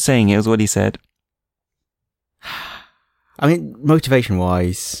felt good saying it, was what he said. I mean,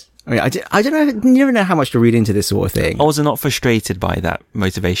 motivation-wise, I mean, I don't know, you never know how much to read into this sort of thing. I was not frustrated by that,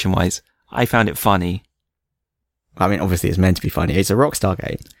 motivation-wise. I found it funny. I mean, obviously it's meant to be funny. It's a Rockstar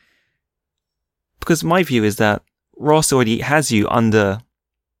game. Because my view is that Ross already has you under...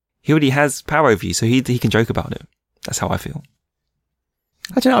 He already has power over you, so he can joke about it. That's how I feel.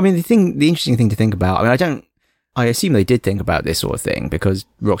 I don't know, I mean, the interesting thing to think about, I assume they did think about this sort of thing, because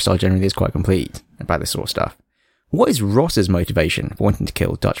Rockstar generally is quite complete about this sort of stuff. What is Ross's motivation for wanting to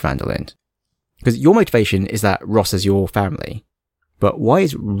kill Dutch van der Linde? Because your motivation is that Ross is your family. But why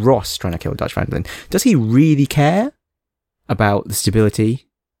is Ross trying to kill Dutch van der Linde? Does he really care about the stability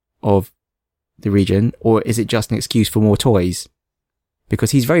of the region, or is it just an excuse for more toys?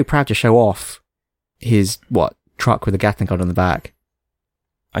 Because he's very proud to show off his, truck with a Gatling gun on the back.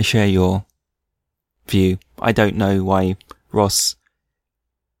 I share your view. I don't know why Ross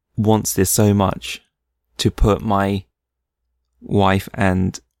wants this so much, to put my wife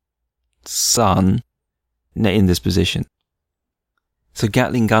and son in this position. So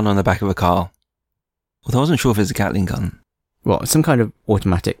Gatling gun on the back of a car. Although I wasn't sure if it's a Gatling gun. Well, some kind of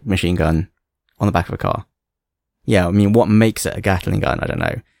automatic machine gun on the back of a car. Yeah, I mean, what makes it a Gatling gun? I don't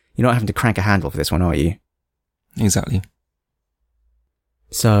know. You're not having to crank a handle for this one, are you? Exactly.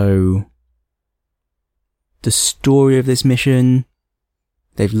 So, the story of this mission,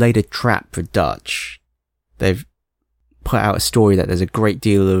 they've laid a trap for Dutch. They've put out a story that there's a great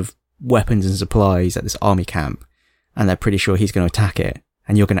deal of weapons and supplies at this army camp, and they're pretty sure he's going to attack it,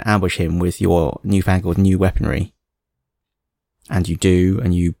 and you're going to ambush him with your newfangled new weaponry. And you do,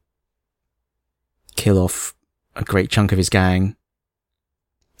 and you kill off a great chunk of his gang,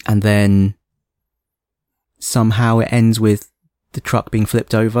 and then somehow it ends with the truck being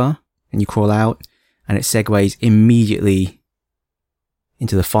flipped over, and you crawl out, and it segues immediately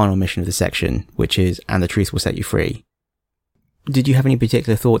into the final mission of the section, which is "And the Truth Will Set You Free." Did you have any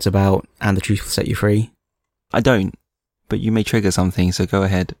particular thoughts about "And the Truth Will Set You Free"? I don't, but you may trigger something, so go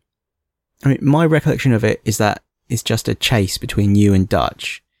ahead. I mean, my recollection of it is that it's just a chase between you and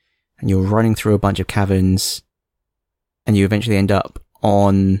Dutch, and you're running through a bunch of caverns, and you eventually end up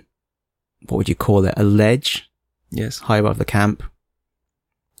on, what would you call it, a ledge? Yes. High above the camp.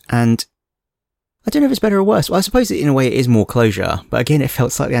 And I don't know if it's better or worse. Well, I suppose in a way it is more closure, but again, it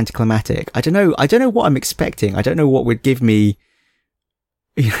felt slightly anticlimactic. I don't know what I'm expecting. I don't know what would give me,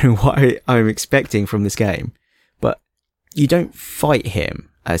 what I'm expecting from this game. But you don't fight him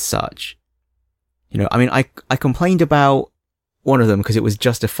as such. You know, I mean, I complained about one of them because it was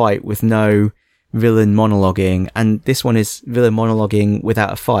just a fight with no villain monologuing, and this one is villain monologuing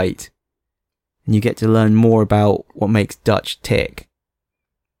without a fight. And you get to learn more about what makes Dutch tick,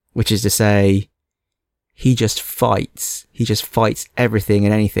 which is to say, he just fights. He just fights everything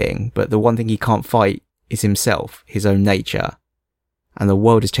and anything, but the one thing he can't fight is himself, his own nature. And the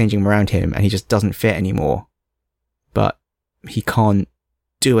world is changing around him, and he just doesn't fit anymore. But he can't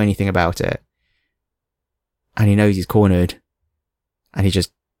do anything about it. And he knows he's cornered, and he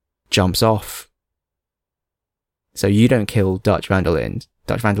just jumps off. So you don't kill Dutch van der Linde.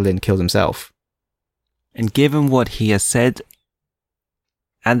 Dutch van der Linde kills himself. And given what he has said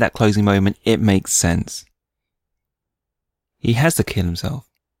and that closing moment, it makes sense. He has to kill himself.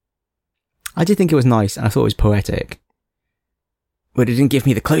 I did think it was nice, and I thought it was poetic. But it didn't give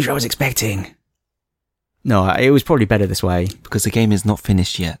me the closure I was expecting. No, it was probably better this way. Because the game is not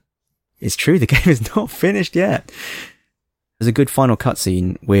finished yet. It's true, the game is not finished yet. There's a good final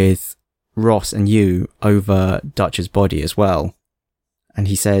cutscene with Ross and you over Dutch's body as well. And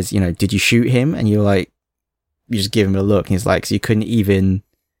he says, you know, did you shoot him? And you're like, you just give him a look. And he's like, so you couldn't even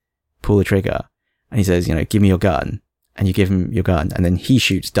pull the trigger. And he says, you know, give me your gun. And you give him your gun. And then he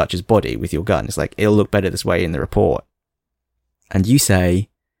shoots Dutch's body with your gun. It's like, it'll look better this way in the report. And you say,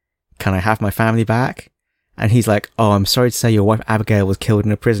 can I have my family back? And he's like, oh, I'm sorry to say your wife Abigail was killed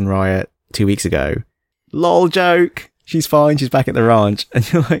in a prison riot 2 weeks ago. Lol joke. She's fine. She's back at the ranch.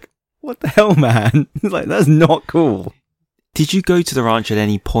 And you're like, what the hell, man? It's like, that's not cool. Did you go to the ranch at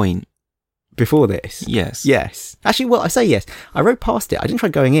any point? Before this? Yes. Yes. Actually, well, I say yes. I rode past it. I didn't try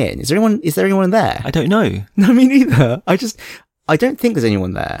going in. Is there anyone there? I don't know. No, me neither. I don't think there's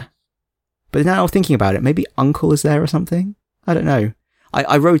anyone there. But now thinking about it, maybe Uncle is there or something? I don't know.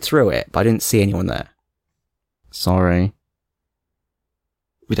 I rode through it, but I didn't see anyone there. Sorry.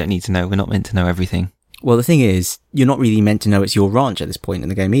 We don't need to know. We're not meant to know everything. Well, the thing is, you're not really meant to know it's your ranch at this point in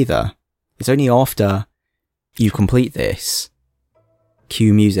the game either. It's only after you complete this.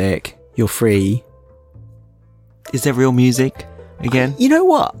 Cue music. You're free. Is there real music again? You know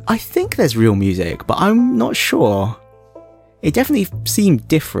what? I think there's real music, but I'm not sure. It definitely seemed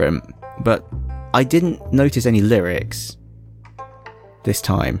different, but I didn't notice any lyrics this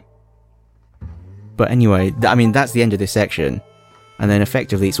time. But anyway, I mean, that's the end of this section. And then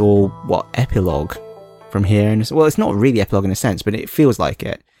effectively it's all, epilogue from here. And well, it's not really epilogue in a sense, but it feels like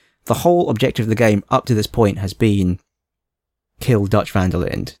it. The whole objective of the game up to this point has been kill Dutch van der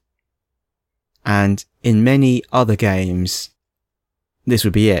Linde. And in many other games, this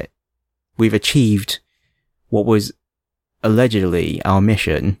would be it. We've achieved what was allegedly our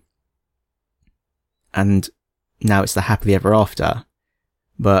mission. And now it's the happily ever after.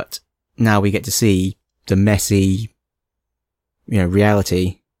 But now we get to see the messy,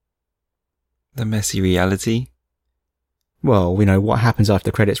 reality. The messy reality? Well, we know what happens after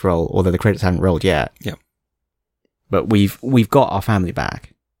the credits roll, although the credits haven't rolled yet. Yep. But we've got our family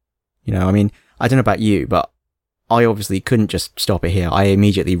back. I mean, I don't know about you, but I obviously couldn't just stop it here. I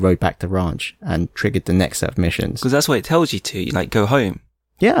immediately rode back to the ranch and triggered the next set of missions. Because that's what it tells you to. Like, go home.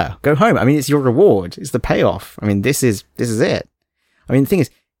 Yeah, go home. I mean, it's your reward. It's the payoff. I mean, this is it. I mean, the thing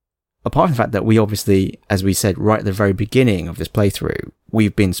is, apart from the fact that we obviously, as we said right at the very beginning of this playthrough,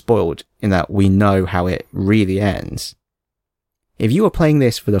 we've been spoiled in that we know how it really ends. If you were playing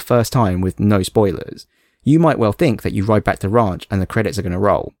this for the first time with no spoilers, you might well think that you ride back to the ranch and the credits are going to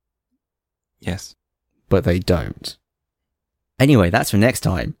roll. Yes. But they don't. Anyway, that's for next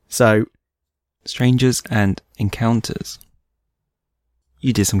time. So, Strangers and Encounters.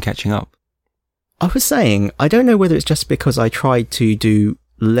 You did some catching up. I was saying, I don't know whether it's just because I tried to do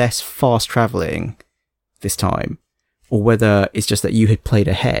less fast travelling this time, or whether it's just that you had played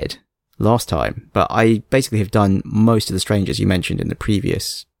ahead last time, but I basically have done most of the strangers you mentioned in the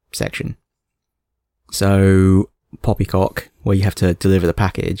previous section. So, Poppycock, where you have to deliver the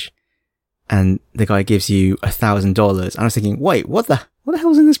package, and the guy gives you $1,000, and I was thinking, wait, what the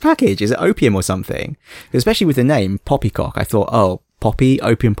hell's in this package? Is it opium or something? Especially with the name, Poppycock, I thought, oh, Poppy,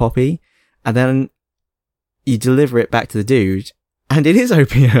 Opium Poppy, and then you deliver it back to the dude, and it is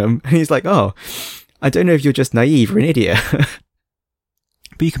opium, and he's like, oh, I don't know if you're just naive or an idiot.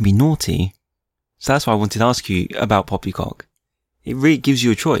 But you can be naughty. So that's why I wanted to ask you about Poppycock. It really gives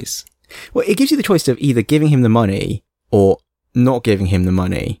you a choice. Well, it gives you the choice of either giving him the money or not giving him the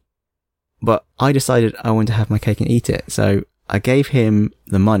money. But I decided I wanted to have my cake and eat it. So I gave him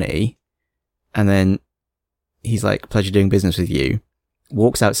the money, and then he's like, pleasure doing business with you,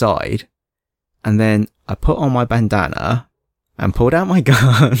 walks outside, and then I put on my bandana and pulled out my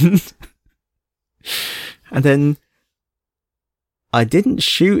gun. And then I didn't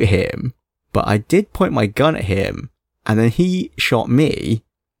shoot him, but I did point my gun at him, and then he shot me,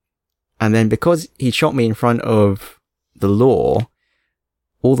 and then because he shot me in front of the law,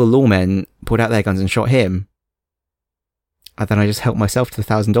 all the lawmen pulled out their guns and shot him. And then I just helped myself to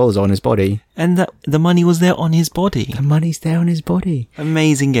 $1,000 on his body. And the money was there on his body. The money's there on his body.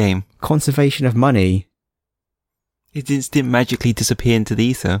 Amazing game. Conservation of money. It just didn't magically disappear into the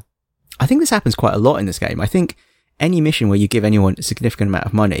ether. I think this happens quite a lot in this game. I think any mission where you give anyone a significant amount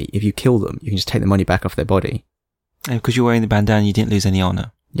of money, if you kill them, you can just take the money back off their body. And because you're wearing the bandana, you didn't lose any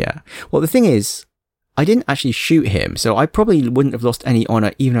honor. Yeah. Well, the thing is, I didn't actually shoot him, so I probably wouldn't have lost any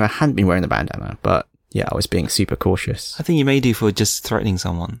honor even if I hadn't been wearing the bandana. But yeah, I was being super cautious. I think you may do for just threatening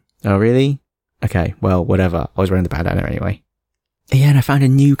someone. Oh, really? Okay, well, whatever. I was wearing the bandana anyway. Yeah, and I found a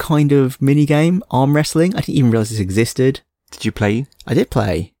new kind of mini game, arm wrestling. I didn't even realize this existed. Did you play? I did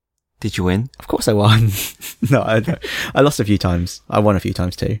play. Did you win? Of course I won. No, I lost a few times. I won a few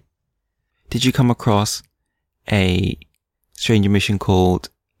times too. Did you come across a stranger mission called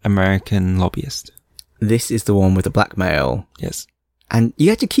American Lobbyist? This is the one with the blackmail. Yes. And you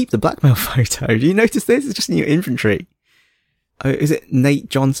had to keep the blackmail photo. Do you notice this? It's just in your inventory. Is it Nate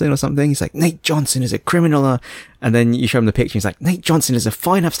Johnson or something? He's like, Nate Johnson is a criminal. And then you show him the picture. He's like, Nate Johnson is a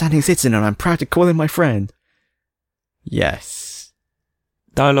fine, upstanding citizen, and I'm proud to call him my friend. Yes.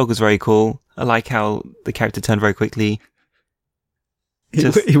 Dialogue was very cool. I like how the character turned very quickly.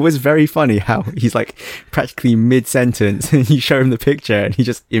 It was very funny how he's like practically mid-sentence and you show him the picture and he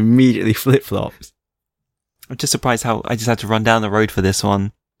just immediately flip-flops. I'm just surprised how I just had to run down the road for this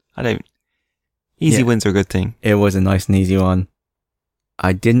one. Easy wins are a good thing. It was a nice and easy one.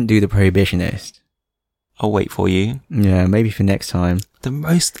 I didn't do the Prohibitionist. I'll wait for you. Yeah, maybe for next time. The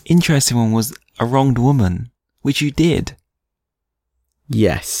most interesting one was A Wronged Woman, which you did.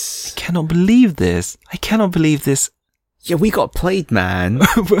 Yes. I cannot believe this. Yeah, we got played, man.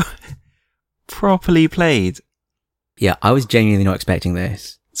 Properly played. Yeah, I was genuinely not expecting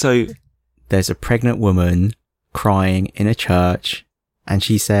this. So, there's a pregnant woman crying in a church, and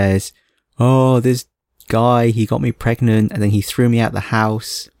she says, oh, this guy, he got me pregnant, and then he threw me out the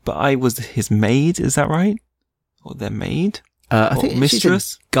house. But I was his maid, is that right? Or their maid? I think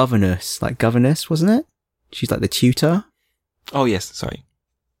mistress? She's a governess, wasn't it? She's like the tutor. Oh, yes, sorry.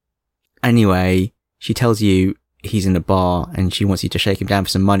 Anyway, she tells you he's in a bar, and she wants you to shake him down for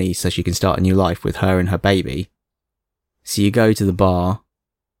some money so she can start a new life with her and her baby. So you go to the bar,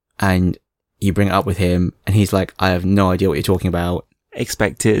 and you bring it up with him, and he's like, I have no idea what you're talking about.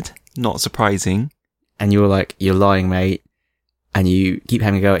 Expected, not surprising. And you're like, you're lying, mate. And you keep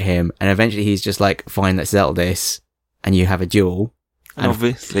having a go at him, and eventually he's just like, fine, let's settle this. And you have a duel. And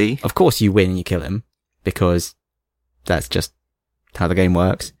obviously, of course you win and you kill him, because that's just how the game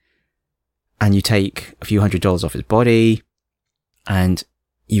works. And you take a few $100s off his body, and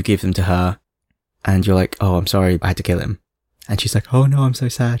you give them to her, and you're like, oh, I'm sorry, I had to kill him. And she's like, oh no, I'm so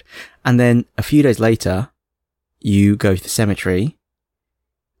sad. And then a few days later, you go to the cemetery,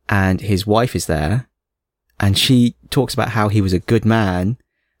 and his wife is there, and she talks about how he was a good man,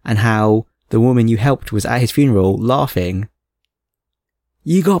 and how the woman you helped was at his funeral laughing.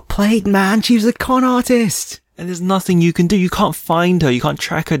 You got played, man. She was a con artist. And there's nothing you can do. You can't find her. You can't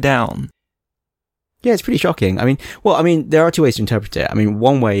track her down. Yeah, it's pretty shocking. I mean, there are two ways to interpret it. I mean,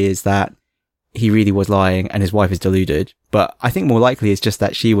 one way is that he really was lying and his wife is deluded. But I think more likely it's just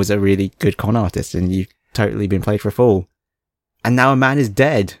that she was a really good con artist and you've totally been played for a fool. And now a man is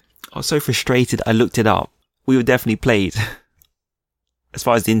dead. I was so frustrated. I looked it up. We were definitely played. As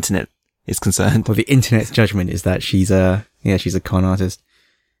far as the internet is concerned. Well, the internet's judgment is that she's a con artist.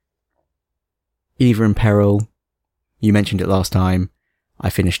 Eva in Peril. You mentioned it last time. I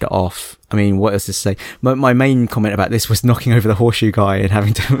finished it off. I mean, what else to say? My main comment about this was knocking over the horseshoe guy and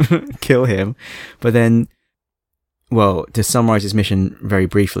having to kill him. But then, well, to summarize this mission very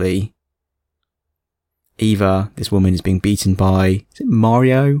briefly, Eva, this woman, is being beaten by, is it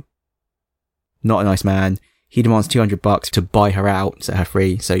Mario? Not a nice man. He demands $200 to buy her out, set her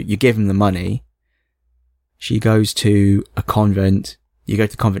free. So you give him the money. She goes to a convent. You go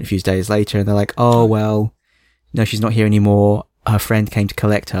to the convent a few days later and they're like, oh, well, no, she's not here anymore. Her friend came to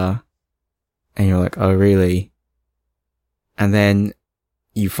collect her. And you're like, oh, really? And then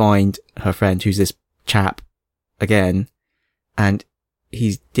you find her friend, who's this chap, again, and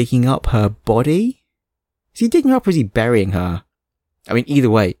he's digging up her body? Is he digging her up or is he burying her? I mean, either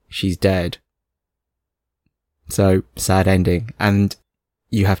way, she's dead. So, sad ending. And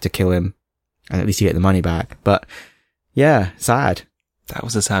you have to kill him. And at least you get the money back. But, yeah, sad. That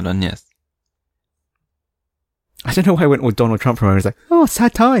was a sad one, yes. I don't know why I went all Donald Trump from. I was like, oh,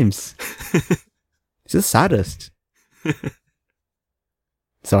 sad times. It's the saddest.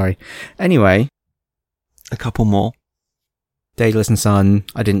 Sorry. Anyway, A couple more. Daedalus and Son,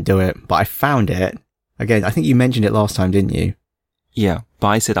 I didn't do it, but I found it. Again, I think you mentioned it last time, didn't you? Yeah, but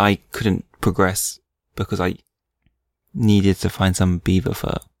I said I couldn't progress because I needed to find some beaver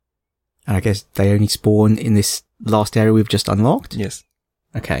fur. And I guess they only spawn in this last area we've just unlocked? Yes.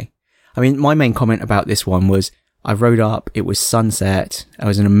 Okay. I mean, my main comment about this one was I rode up, it was sunset, it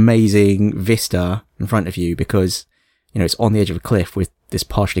was an amazing vista in front of you because, you know, it's on the edge of a cliff with this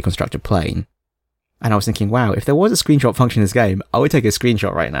partially constructed plane. And I was thinking, wow, if there was a screenshot function in this game, I would take a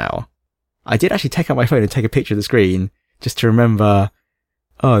screenshot right now. I did actually take out my phone and take a picture of the screen just to remember,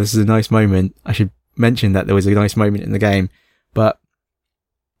 oh, this is a nice moment. I should mention that there was a nice moment in the game. But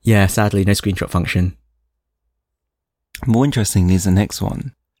yeah, sadly, no screenshot function. More interestingly is the next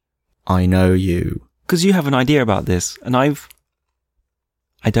one. I know you. Because you have an idea about this, and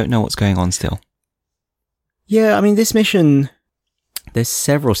I don't know what's going on still. Yeah, I mean, this mission, there's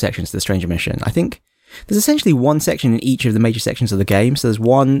several sections to the Stranger mission. I think there's essentially one section in each of the major sections of the game. So there's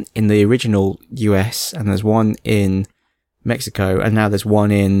one in the original US, and there's one in Mexico, and now there's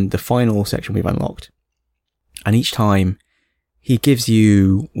one in the final section we've unlocked. And each time, he gives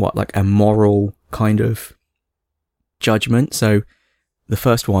you, like a moral kind of judgment. So the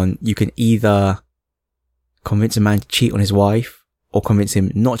first one, you can either convince a man to cheat on his wife, or convince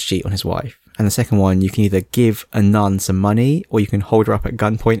him not to cheat on his wife. And the second one, you can either give a nun some money, or you can hold her up at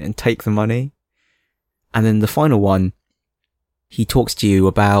gunpoint and take the money. And then the final one, he talks to you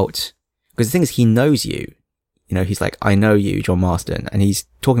about, because the thing is, he knows you. You know, he's like, I know you, John Marston. And he's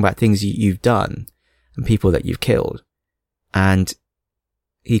talking about things you've done and people that you've killed. And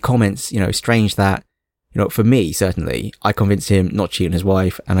he comments, you know, strange that, you know, for me, certainly, I convinced him not to cheat on his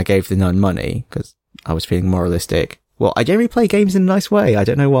wife and I gave the nun money because I was feeling moralistic. Well, I generally play games in a nice way. I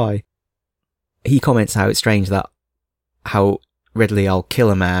don't know why. He comments how it's strange that how readily I'll kill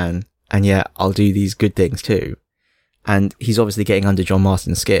a man and yet I'll do these good things too. And he's obviously getting under John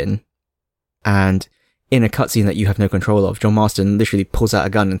Marston's skin. And in a cutscene that you have no control of, John Marston literally pulls out a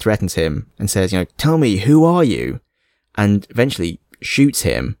gun and threatens him and says, you know, tell me, who are you? And eventually shoots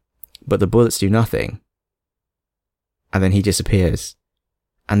him, but the bullets do nothing. And then he disappears.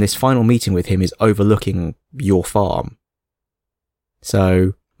 And this final meeting with him is overlooking your farm.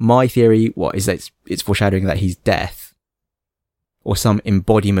 So my theory, is that it's foreshadowing that he's death. Or some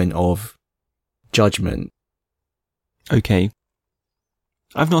embodiment of judgment. Okay.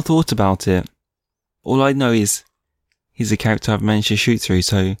 I've not thought about it. All I know is he's a character I've managed to shoot through,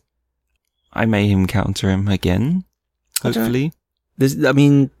 so I may encounter him again. Hopefully.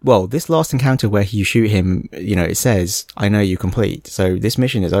 This last encounter where you shoot him, you know, it says, I know you complete. So this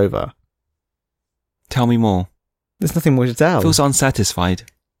mission is over. Tell me more. There's nothing more to tell. Feels unsatisfied.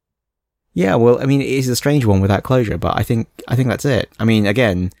 Yeah, well, I mean, it is a strange one without closure, but I think that's it. I mean,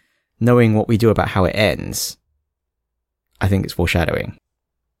 again, knowing what we do about how it ends, I think it's foreshadowing.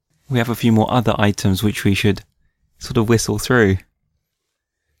 We have a few more other items which we should sort of whistle through.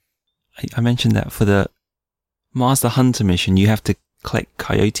 I mentioned that for the Master Hunter mission, you have to collect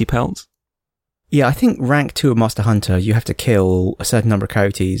coyote pelts. Yeah, I think rank 2 of Master Hunter, you have to kill a certain number of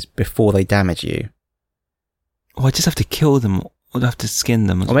coyotes before they damage you. Or I just have to kill them, or I have to skin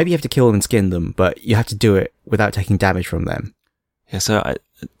them. Or maybe you have to kill them and skin them, but you have to do it without taking damage from them. Yeah, so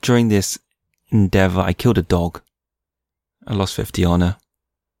during this endeavour, I killed a dog. I lost 50 honour.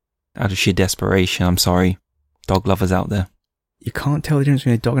 Out of sheer desperation, I'm sorry. Dog lovers out there. You can't tell the difference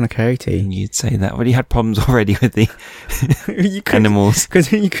between a dog and a coyote. You'd say that. Well, you had problems already with the animals.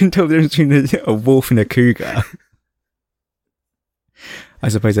 Because you couldn't tell the difference between a wolf and a cougar. I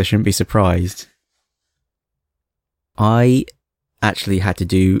suppose I shouldn't be surprised. I actually had to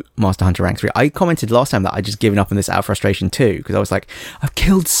do Master Hunter Rank 3. I commented last time that I'd just given up on this out of frustration too, because I was like, I've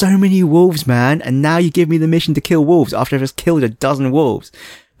killed so many wolves, man, and now you give me the mission to kill wolves after I've just killed a dozen wolves.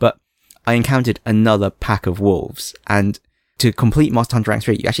 But I encountered another pack of wolves, and to complete Master Hunter Rank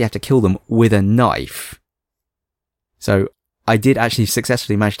 3, you actually have to kill them with a knife. So I did actually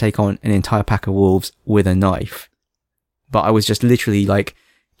successfully manage to take on an entire pack of wolves with a knife. But I was just literally like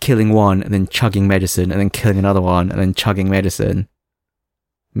killing one and then chugging medicine and then killing another one and then chugging medicine.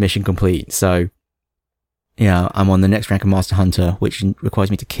 Mission complete. So yeah, I'm on the next rank of Master Hunter, which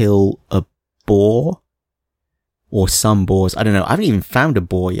requires me to kill a boar or some boars. I don't know. I haven't even found a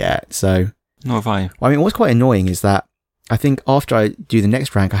boar yet. So Nor have I. I mean, what's quite annoying is that I think after I do the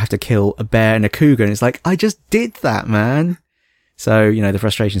next rank, I have to kill a bear and a cougar. And it's like, I just did that, man. So, you know, the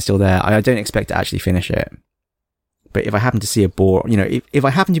frustration's still there. I don't expect to actually finish it. But if I happen to see a boar, you know, if I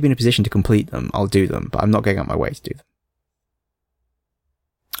happen to be in a position to complete them, I'll do them. But I'm not going out my way to do them.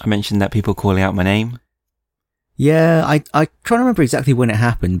 I mentioned that people calling out my name. Yeah, I try to remember exactly when it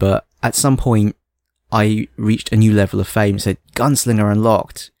happened, but at some point I reached a new level of fame. It said Gunslinger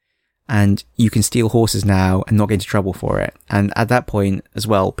unlocked, and you can steal horses now and not get into trouble for it. And at that point as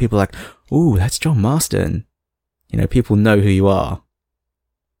well, people are like, "Ooh, that's John Marston." You know, people know who you are.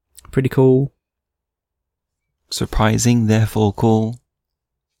 Pretty cool. Surprising, therefore cool.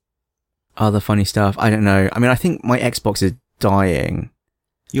 Other funny stuff. I don't know. I mean, I think my Xbox is dying.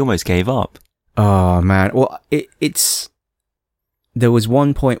 You almost gave up. Oh man. Well, it's, there was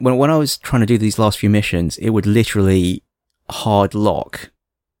one point when I was trying to do these last few missions, it would literally hard lock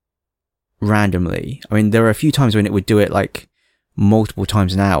randomly. I mean, there were a few times when it would do it like multiple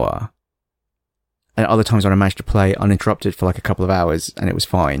times an hour, and other times when I managed to play uninterrupted for like a couple of hours and it was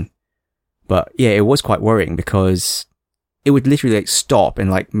fine. But yeah, it was quite worrying because it would literally like stop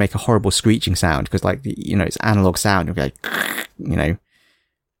and like make a horrible screeching sound because like, you know, it's analog sound. It would be like, you know,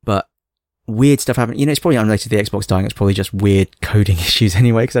 but weird stuff happened. You know, it's probably unrelated to the Xbox dying. It's probably just weird coding issues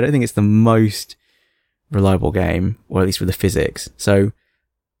anyway, because I don't think it's the most reliable game, or at least with the physics. So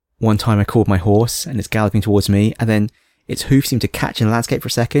one time I called my horse and it's galloping towards me, and then its hoof seemed to catch in the landscape for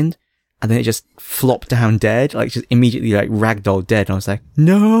a second, and then it just flopped down dead, like just immediately like ragdoll dead. And I was like,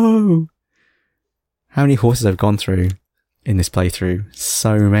 no! How many horses I've gone through in this playthrough?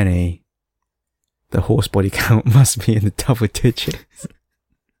 So many. The horse body count must be in the double digits.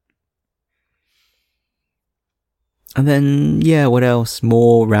 And then, yeah, what else?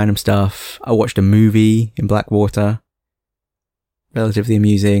 More random stuff. I watched a movie in Blackwater. Relatively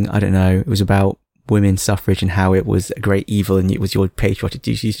amusing. I don't know. It was about women's suffrage and how it was a great evil and it was your patriotic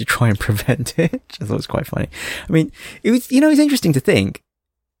duty to try and prevent it. I thought it was quite funny. I mean, it was, you know, it's interesting to think.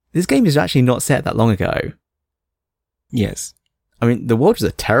 This game is actually not set that long ago. Yes. I mean, the world was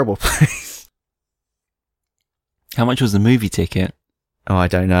a terrible place. How much was the movie ticket? Oh, I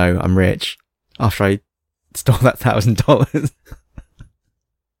don't know. I'm rich. After I stole that $1,000.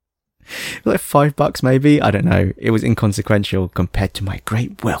 Like $5 maybe? I don't know. It was inconsequential compared to my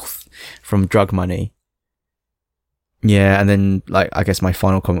great wealth from drug money. Yeah, and then, like, I guess my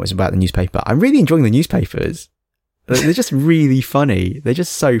final comment was about the newspaper. I'm really enjoying the newspapers. They're just really funny. They're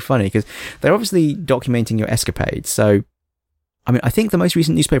just so funny because they're obviously documenting your escapades. So, I mean, I think the most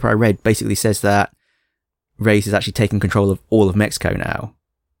recent newspaper I read basically says that Reyes has actually taken control of all of Mexico now.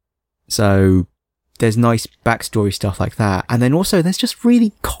 So there's nice backstory stuff like that. And then also there's just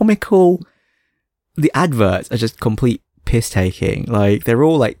really comical, the adverts are just complete piss taking. Like they're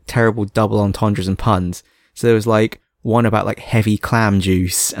all like terrible double entendres and puns. So there was like one about like heavy clam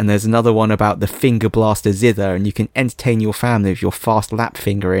juice, and there's another one about the finger blaster zither, and you can entertain your family with your fast lap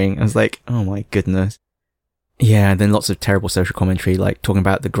fingering. I was like, oh my goodness. Yeah, and then lots of terrible social commentary, like talking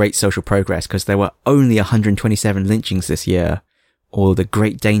about the great social progress because there were only 127 lynchings this year, or the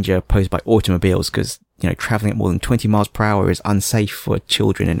great danger posed by automobiles because, you know, traveling at more than 20 miles per hour is unsafe for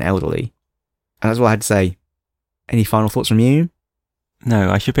children and elderly. And that's all I had to say. Any final thoughts from you?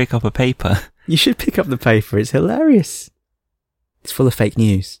 No, I should pick up a paper. You should pick up the paper. It's hilarious. It's full of fake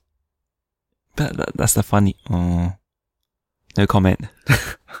news. But that's the funny... Oh. No comment.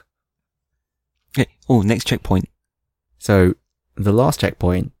 Okay. Oh, next checkpoint. So, the last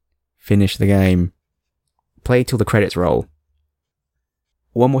checkpoint, finish the game, play till the credits roll.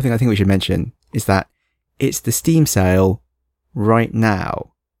 One more thing I think we should mention is that it's the Steam sale right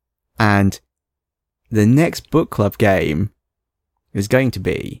now. And the next book club game is going to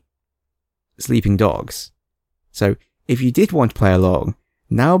be Sleeping Dogs. So if you did want to play along,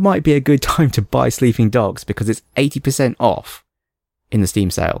 now might be a good time to buy Sleeping Dogs because it's 80% off in the Steam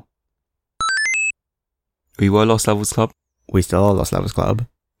sale. We were Lost Levels Club. We still are Lost Levels Club.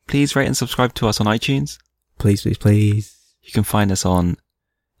 Please rate and subscribe to us on iTunes. Please, please, please. You can find us on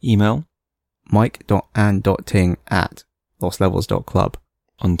email. mike.and.ting@lostlevels.club.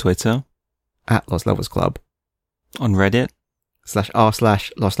 On Twitter. @lostlevelsclub. On Reddit.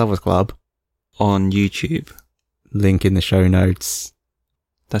 /r/lostlevelsclub. On YouTube. Link in the show notes.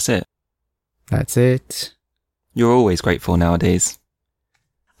 That's it. That's it. You're always grateful nowadays.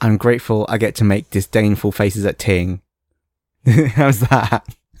 I'm grateful I get to make disdainful faces at Ting. How's that?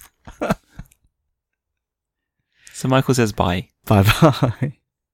 So Michael says bye. Bye bye.